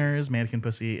European listeners, Mannequin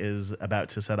Pussy is about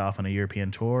to set off on a European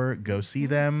tour. Go see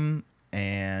them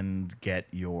and get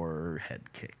your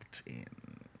head kicked in.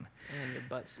 And your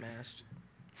butt smashed.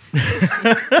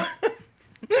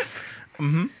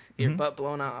 Mm-hmm. Your butt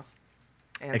blown off.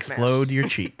 And Explode smashed. your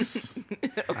cheeks.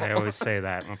 I always say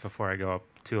that before I go up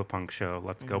to a punk show.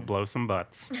 Let's go blow some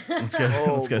butts. Let's go.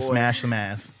 Oh, let's go boy. smash some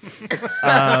ass.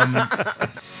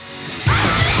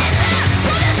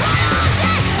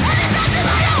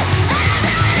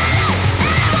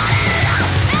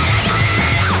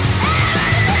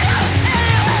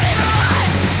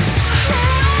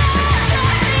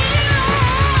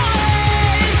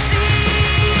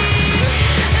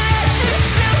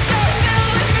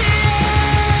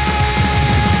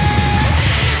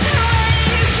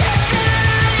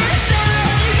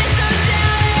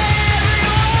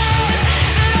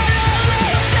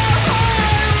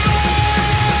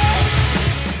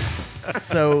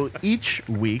 So each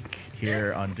week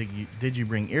here on Did You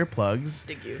Bring Earplugs?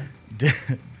 Dig you.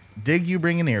 Dig You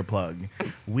Bring an Earplug?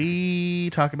 We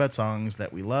talk about songs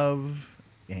that we love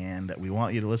and that we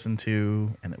want you to listen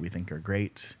to and that we think are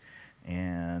great.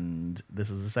 And this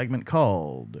is a segment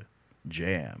called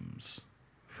Jams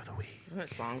for the Week. Isn't it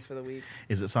songs for the week?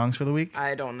 Is it Songs for the Week?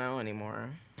 I don't know anymore.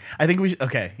 I think we should.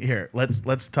 Okay, here.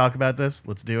 Let's talk about this.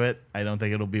 Let's do it. I don't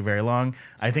think it'll be very long.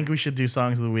 I think we should do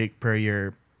Songs of the Week per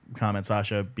your comment,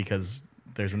 Sasha, because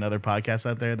there's another podcast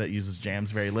out there that uses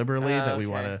jams very liberally that we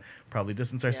Okay. want to probably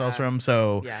distance ourselves Yeah. from.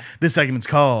 So Yeah. this segment's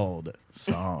called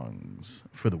Songs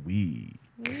for the Week.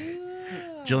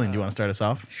 Jillian, do you want to start us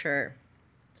off? Sure.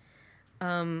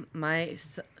 My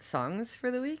songs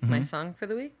for the week. My song for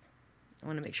the week. I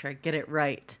want to make sure I get it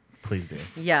right. Please do.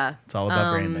 Yeah. It's all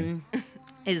about branding.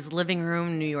 Is Living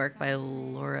Room New York by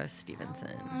Laura Stevenson.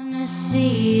 Wanna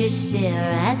see you stare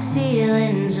at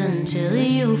ceilings until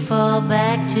you fall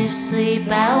back to sleep.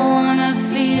 I wanna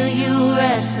feel you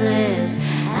restless.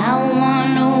 I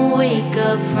wanna wake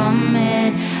up from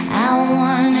it. I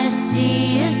wanna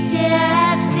see you stare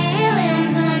at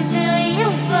ceilings until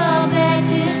you fall back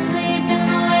to sleep in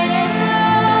the waiting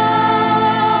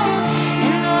room.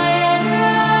 In the waiting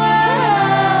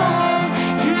room.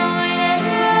 In the waiting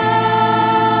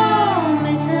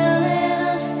room. It's a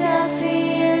little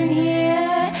stuffy in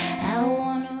here. I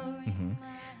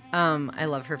wanna. I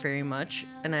love her very much,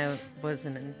 and I was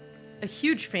a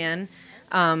huge fan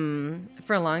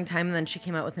for a long time. And then she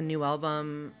came out with a new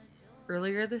album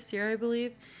earlier this year, I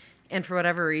believe. And for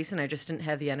whatever reason, I just didn't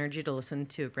have the energy to listen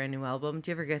to a brand new album. Do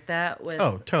you ever get that? With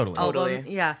Oh, totally. album?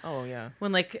 Totally. Yeah. Oh, yeah.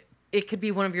 When like it could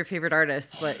be one of your favorite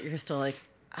artists, but you're still like,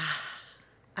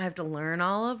 I have to learn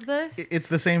all of this. It's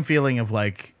the same feeling of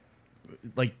like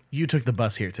you took the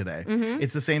bus here today.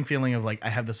 It's the same feeling of like I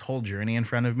have this whole journey in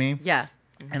front of me. Yeah.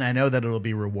 And I know that it'll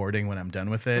be rewarding when I'm done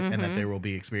with it, and that there will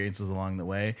be experiences along the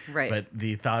way. Right. But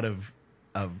the thought of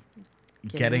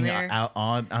getting there. out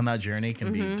on that journey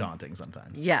can be daunting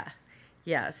sometimes. Yeah.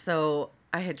 Yeah. So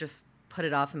I had just put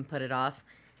it off.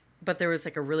 But there was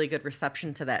like a really good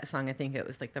reception to that song. I think it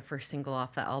was like the first single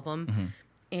off the album.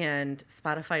 And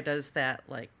Spotify does that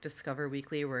like Discover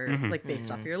Weekly where like based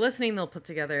off your listening, they'll put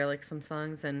together like some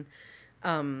songs and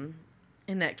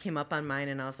and that came up on mine,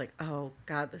 and I was like, oh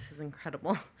God, this is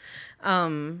incredible.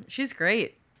 She's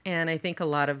great, and I think a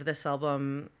lot of this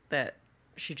album that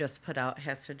she just put out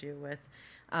has to do with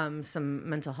some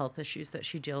mental health issues that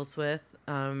she deals with.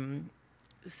 Some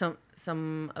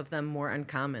of them more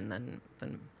uncommon than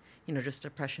just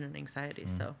depression and anxiety.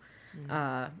 So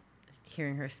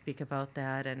hearing her speak about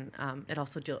that, and it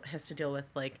also has to deal with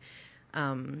like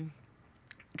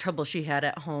trouble she had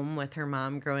at home with her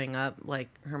mom growing up, like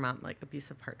her mom, like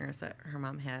abusive partners that her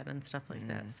mom had and stuff like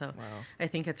that. So wow. I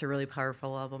think it's a really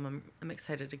powerful album. I'm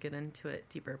excited to get into it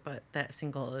deeper, but that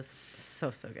single is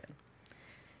so good.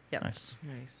 Yep. Nice.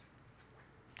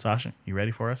 Sasha, you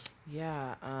ready for us?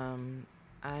 Yeah,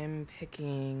 I'm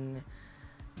picking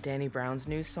Danny Brown's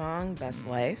new song, Best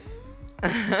Life.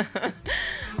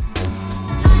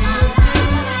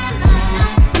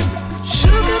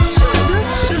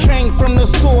 Came from the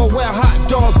sewer where hot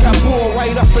dogs got boiled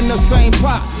right up in the same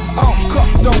pot.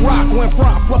 Cooked the rock, went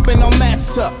front flipping on mats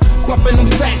to flipping them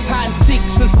sacks, hiding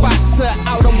seeks and spots to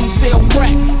out and we sell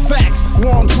crack. Facts,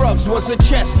 war on drugs was a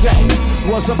chess game,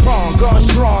 was a pawn, guns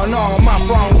drawn on my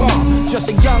front lawn. Just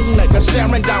a young nigga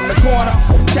staring down the corner,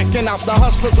 checking out the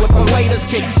hustlers with the latest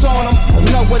kicks on them.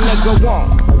 Know what nigga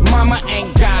want, mama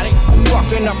ain't got it,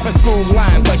 fucking up a school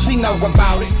line, but she know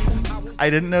about it. I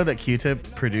didn't know that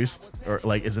Q-Tip produced or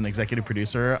like is an executive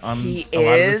producer on He a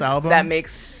lot of is. this album. That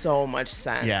makes so much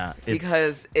sense. Yeah,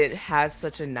 because it has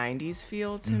such a 90s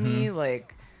feel to me.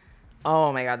 Like,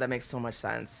 oh my God, that makes so much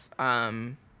sense.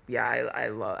 Yeah, I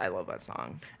love that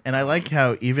song. And I like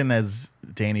how even as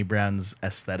Danny Brown's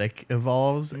aesthetic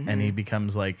evolves and he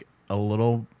becomes like a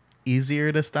little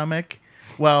easier to stomach.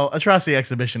 Well, Atrocity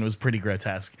Exhibition was pretty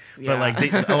grotesque, but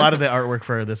like a lot of the artwork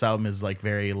for this album is like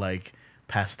very like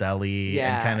pastel-y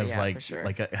and kind of like for sure.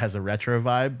 like has a retro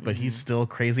vibe, but he's still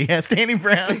crazy ass Danny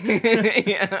Brown.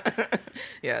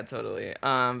 yeah, totally.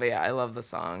 But yeah, I love the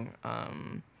song.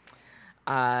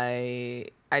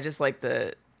 I just like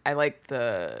the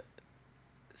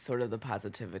sort of the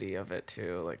positivity of it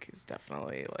too. Like he's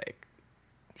definitely like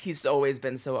he's always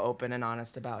been so open and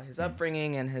honest about his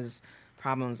upbringing and his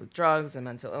problems with drugs and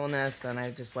mental illness, and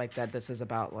I just like that this is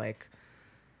about like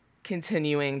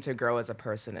continuing to grow as a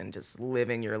person and just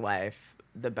living your life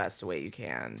the best way you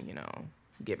can,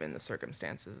 given the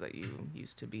circumstances that you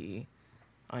used to be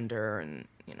under. And,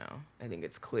 I think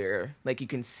it's clear, like you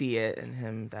can see it in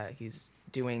him that he's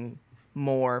doing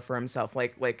more for himself.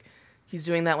 Like he's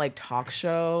doing that like talk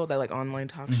show, that like online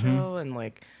talk show. And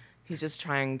like, he's just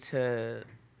trying to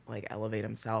like elevate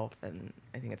himself. And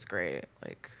I think it's great.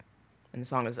 Like, and the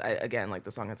song is, the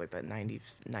song has like that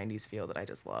 90s feel that I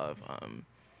just love.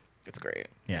 It's great.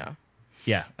 Yeah,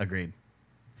 agreed.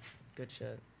 Good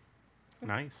shit.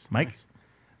 Nice. Mike?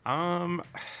 Nice.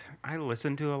 I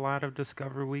listened to a lot of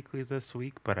Discover Weekly this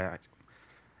week, but I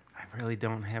really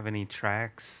don't have any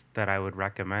tracks that I would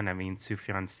recommend. I mean,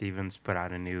 Sufjan Stevens put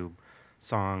out a new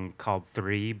song called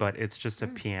 3, but it's just a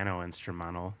piano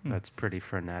instrumental that's pretty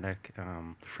frenetic.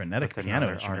 Frenetic with piano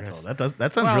another instrumental. artist.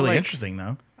 That sounds really interesting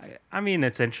though. I mean,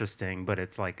 it's interesting, but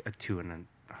it's like a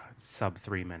sub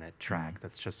 3 minute track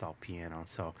that's just all piano.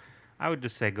 So I would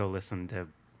just say go listen to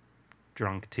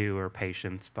Drunk 2 or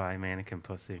Patience by Mannequin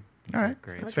Pussy. It's All right,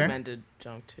 great. that's fair. Recommended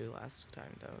Junk 2 last time,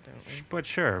 though, don't we? But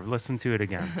sure, listen to it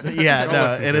again. Yeah, Don't no,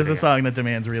 listen it to is a again. song that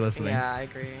demands re-listening. Yeah, I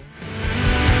agree.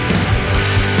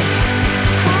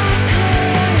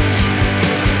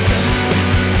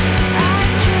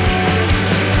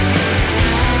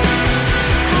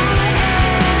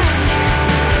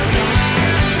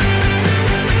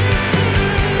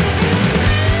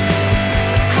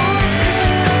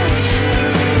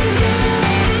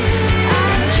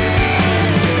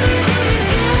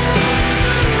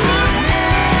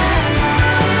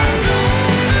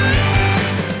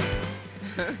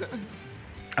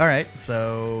 All right,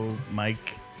 so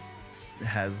Mike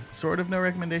has sort of no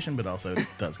recommendation, but also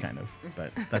does kind of,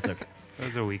 but that's okay. It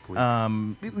was a week.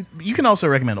 You can also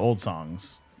recommend old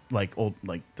songs, like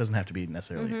doesn't have to be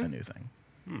necessarily a new thing.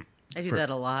 I do For- that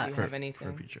a lot. Do you for, have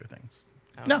anything? for future things.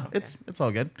 Oh, No, okay. it's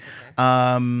all good.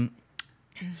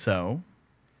 So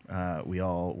we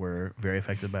all were very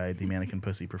affected by the Mannequin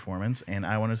Pussy performance, and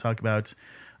I want to talk about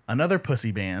another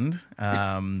pussy band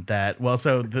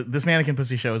this Mannequin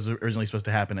Pussy show was originally supposed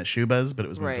to happen at Shuba's, but it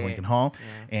was moved to Right. Lincoln Hall.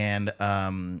 Yeah. And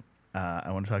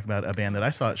I want to talk about a band that I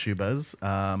saw at Shuba's,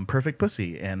 Perfect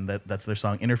Pussy, and that's their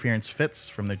song Interference Fits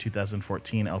from their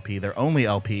 2014 LP, their only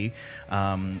LP,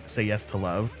 Say Yes to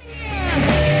Love.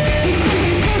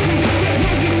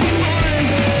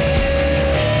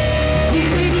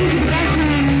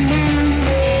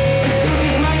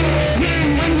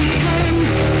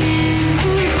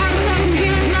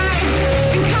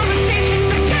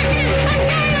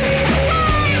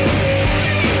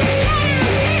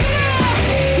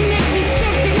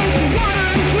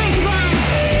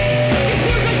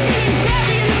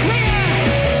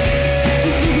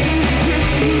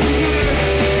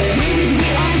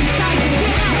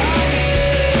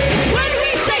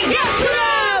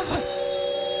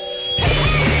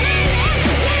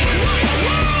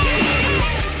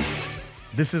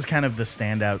 this is kind of the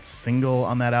standout single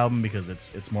on that album because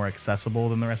it's more accessible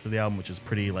than the rest of the album, which is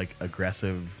pretty like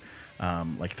aggressive,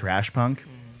 like thrash punk.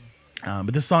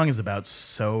 But this song is about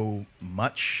so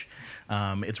much.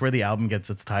 It's where the album gets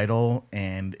its title,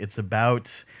 and it's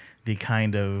about the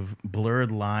kind of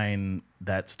blurred line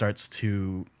that starts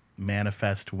to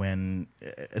manifest when,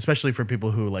 especially for people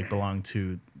who like belong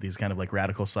to these kind of like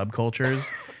radical subcultures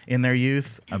in their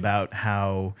youth, about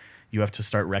how you have to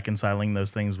start reconciling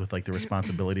those things with like the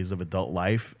responsibilities of adult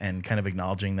life and kind of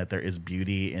acknowledging that there is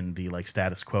beauty in the like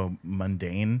status quo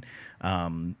mundane,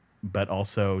 but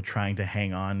also trying to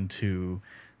hang on to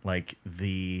like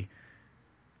the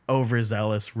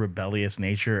overzealous, rebellious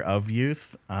nature of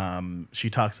youth. She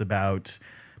talks about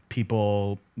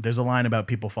people, there's a line about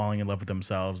people falling in love with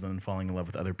themselves and then falling in love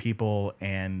with other people,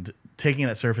 and taking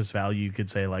that surface value, you could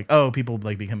say like, oh, people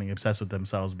like becoming obsessed with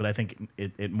themselves, but I think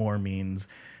it more means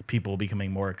people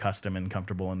becoming more accustomed and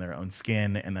comfortable in their own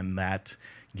skin, and then that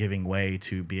giving way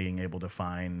to being able to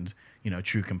find,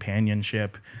 true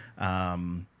companionship.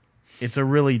 It's a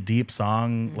really deep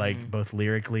song, like both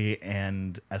lyrically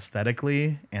and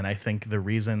aesthetically. And I think the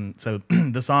reason, so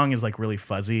the song is like really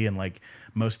fuzzy, and like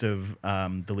most of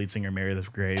the lead singer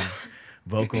Meredith Graves'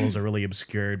 vocals are really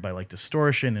obscured by like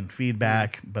distortion and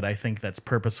feedback. But I think that's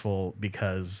purposeful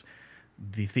because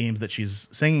the themes that she's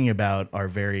singing about are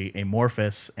very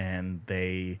amorphous, and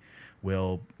they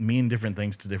will mean different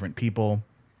things to different people.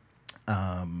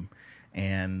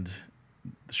 And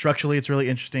structurally, it's really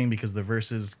interesting because the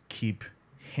verses keep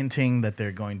hinting that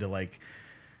they're going to like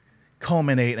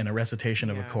culminate in a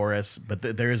recitation of a chorus, but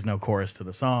there is no chorus to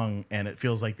the song, and it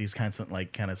feels like these constant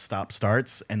like kind of stop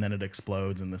starts, and then it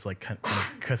explodes in this like kind of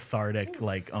cathartic,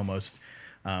 like almost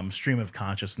stream of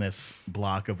consciousness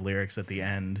block of lyrics at the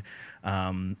end,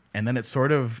 and then it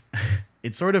sort of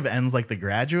ends like The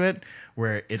Graduate,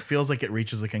 where it feels like it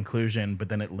reaches a conclusion, but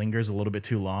then it lingers a little bit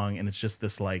too long, and it's just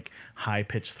this like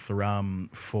high-pitched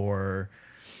thrum for.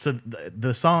 So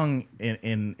the song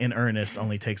in earnest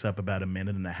only takes up about 1.5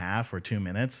 minutes or 2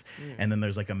 minutes, and then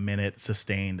there's like a minute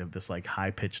sustained of this like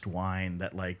high-pitched whine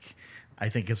that like I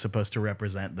think is supposed to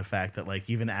represent the fact that like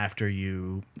even after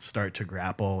you start to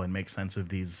grapple and make sense of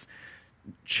these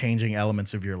changing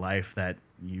elements of your life, that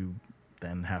you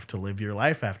then have to live your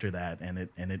life after that, and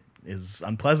it is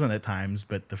unpleasant at times,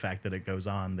 but the fact that it goes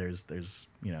on, there's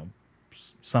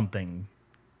something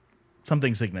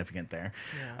significant there.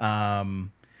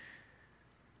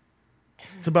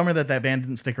 It's a bummer that band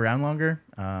didn't stick around longer,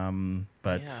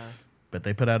 but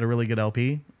they put out a really good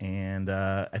LP, and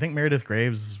I think Meredith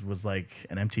Graves was like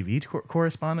an MTV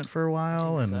correspondent for a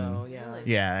while, and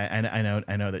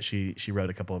I know that she wrote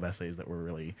a couple of essays that were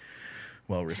really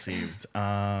well received.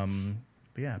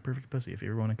 But yeah, Perfect Pussy. If you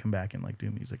ever want to come back and like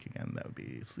do music again, that would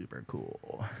be super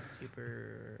cool.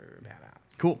 Super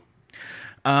badass. Cool.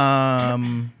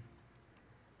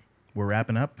 We're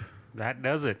wrapping up. That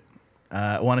does it.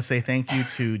 I want to say thank you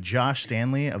to Josh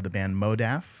Stanley of the band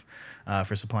Modaf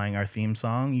for supplying our theme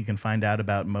song. You can find out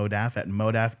about Modaf at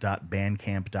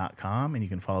modaf.bandcamp.com, and you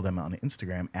can follow them on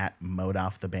Instagram at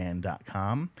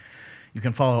modaftheband.com. You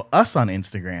can follow us on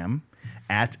Instagram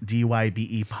at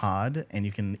dybepod, and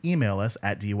you can email us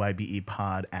at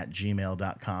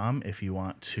dybepod@gmail.com if you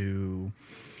want to,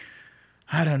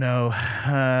 I don't know,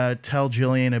 tell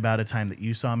Jillian about a time that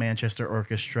you saw Manchester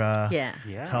Orchestra. Yeah.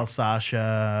 Tell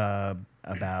Sasha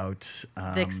about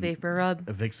Vicks Vapor Rub.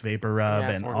 Yes,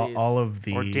 and please. all of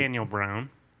the Or Daniel Brown.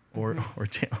 or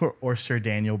Sir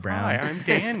Daniel Brown. Hi, I'm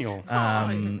Daniel.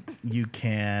 You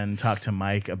can talk to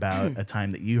Mike about a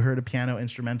time that you heard a piano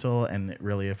instrumental and it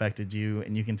really affected you,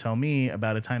 and you can tell me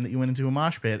about a time that you went into a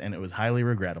mosh pit and it was highly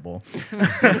regrettable.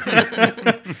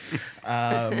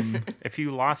 If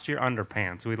you lost your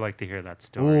underpants, we'd like to hear that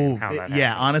story. And how that happened.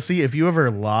 Honestly, if you ever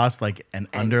lost like an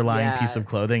underlying piece of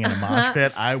clothing in a mosh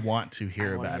pit, I want to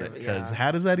hear about it, because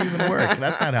how does that even work?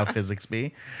 That's not how physics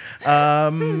be.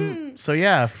 So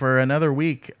yeah, for another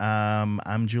week,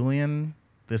 I'm Julian.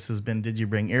 This has been Did You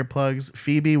Bring Earplugs?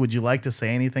 Phoebe, would you like to say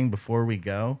anything before we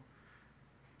go?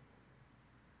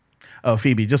 Oh,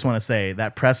 Phoebe, just want to say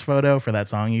that press photo for that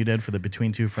song you did for the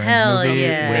Between Two Ferns movie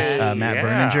with Matt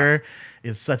Berninger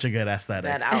is such a good aesthetic.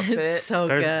 That outfit. It's so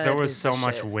good. There was Piece so of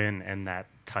much shit. win in that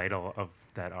title of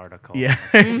that article. Yeah.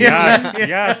 Yes.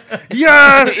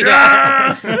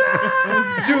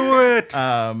 Do it.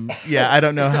 I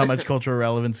don't know how much cultural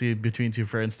relevancy Between Two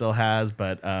Ferns still has,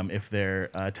 but if they're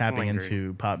tapping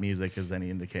into pop music as any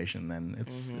indication, then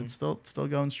it's still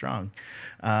going strong.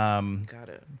 Got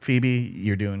it. Phoebe,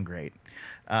 you're doing great.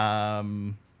 I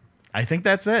think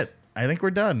that's it. I think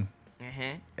we're done.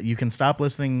 You can stop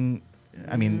listening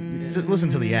I mean, just listen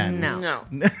to the end. No.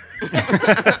 No.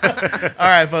 All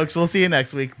right, folks. We'll see you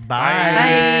next week.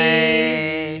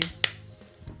 Bye. Bye.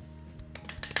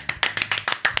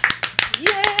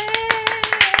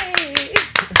 Yay!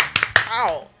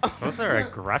 Ow. Those are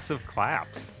aggressive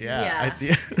claps. Yeah.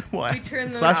 Yeah. What? We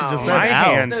turned those Sasha just off. said, My ow.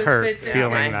 hands Those hurt fists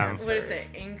feeling my them. hands. What is it?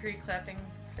 Angry clapping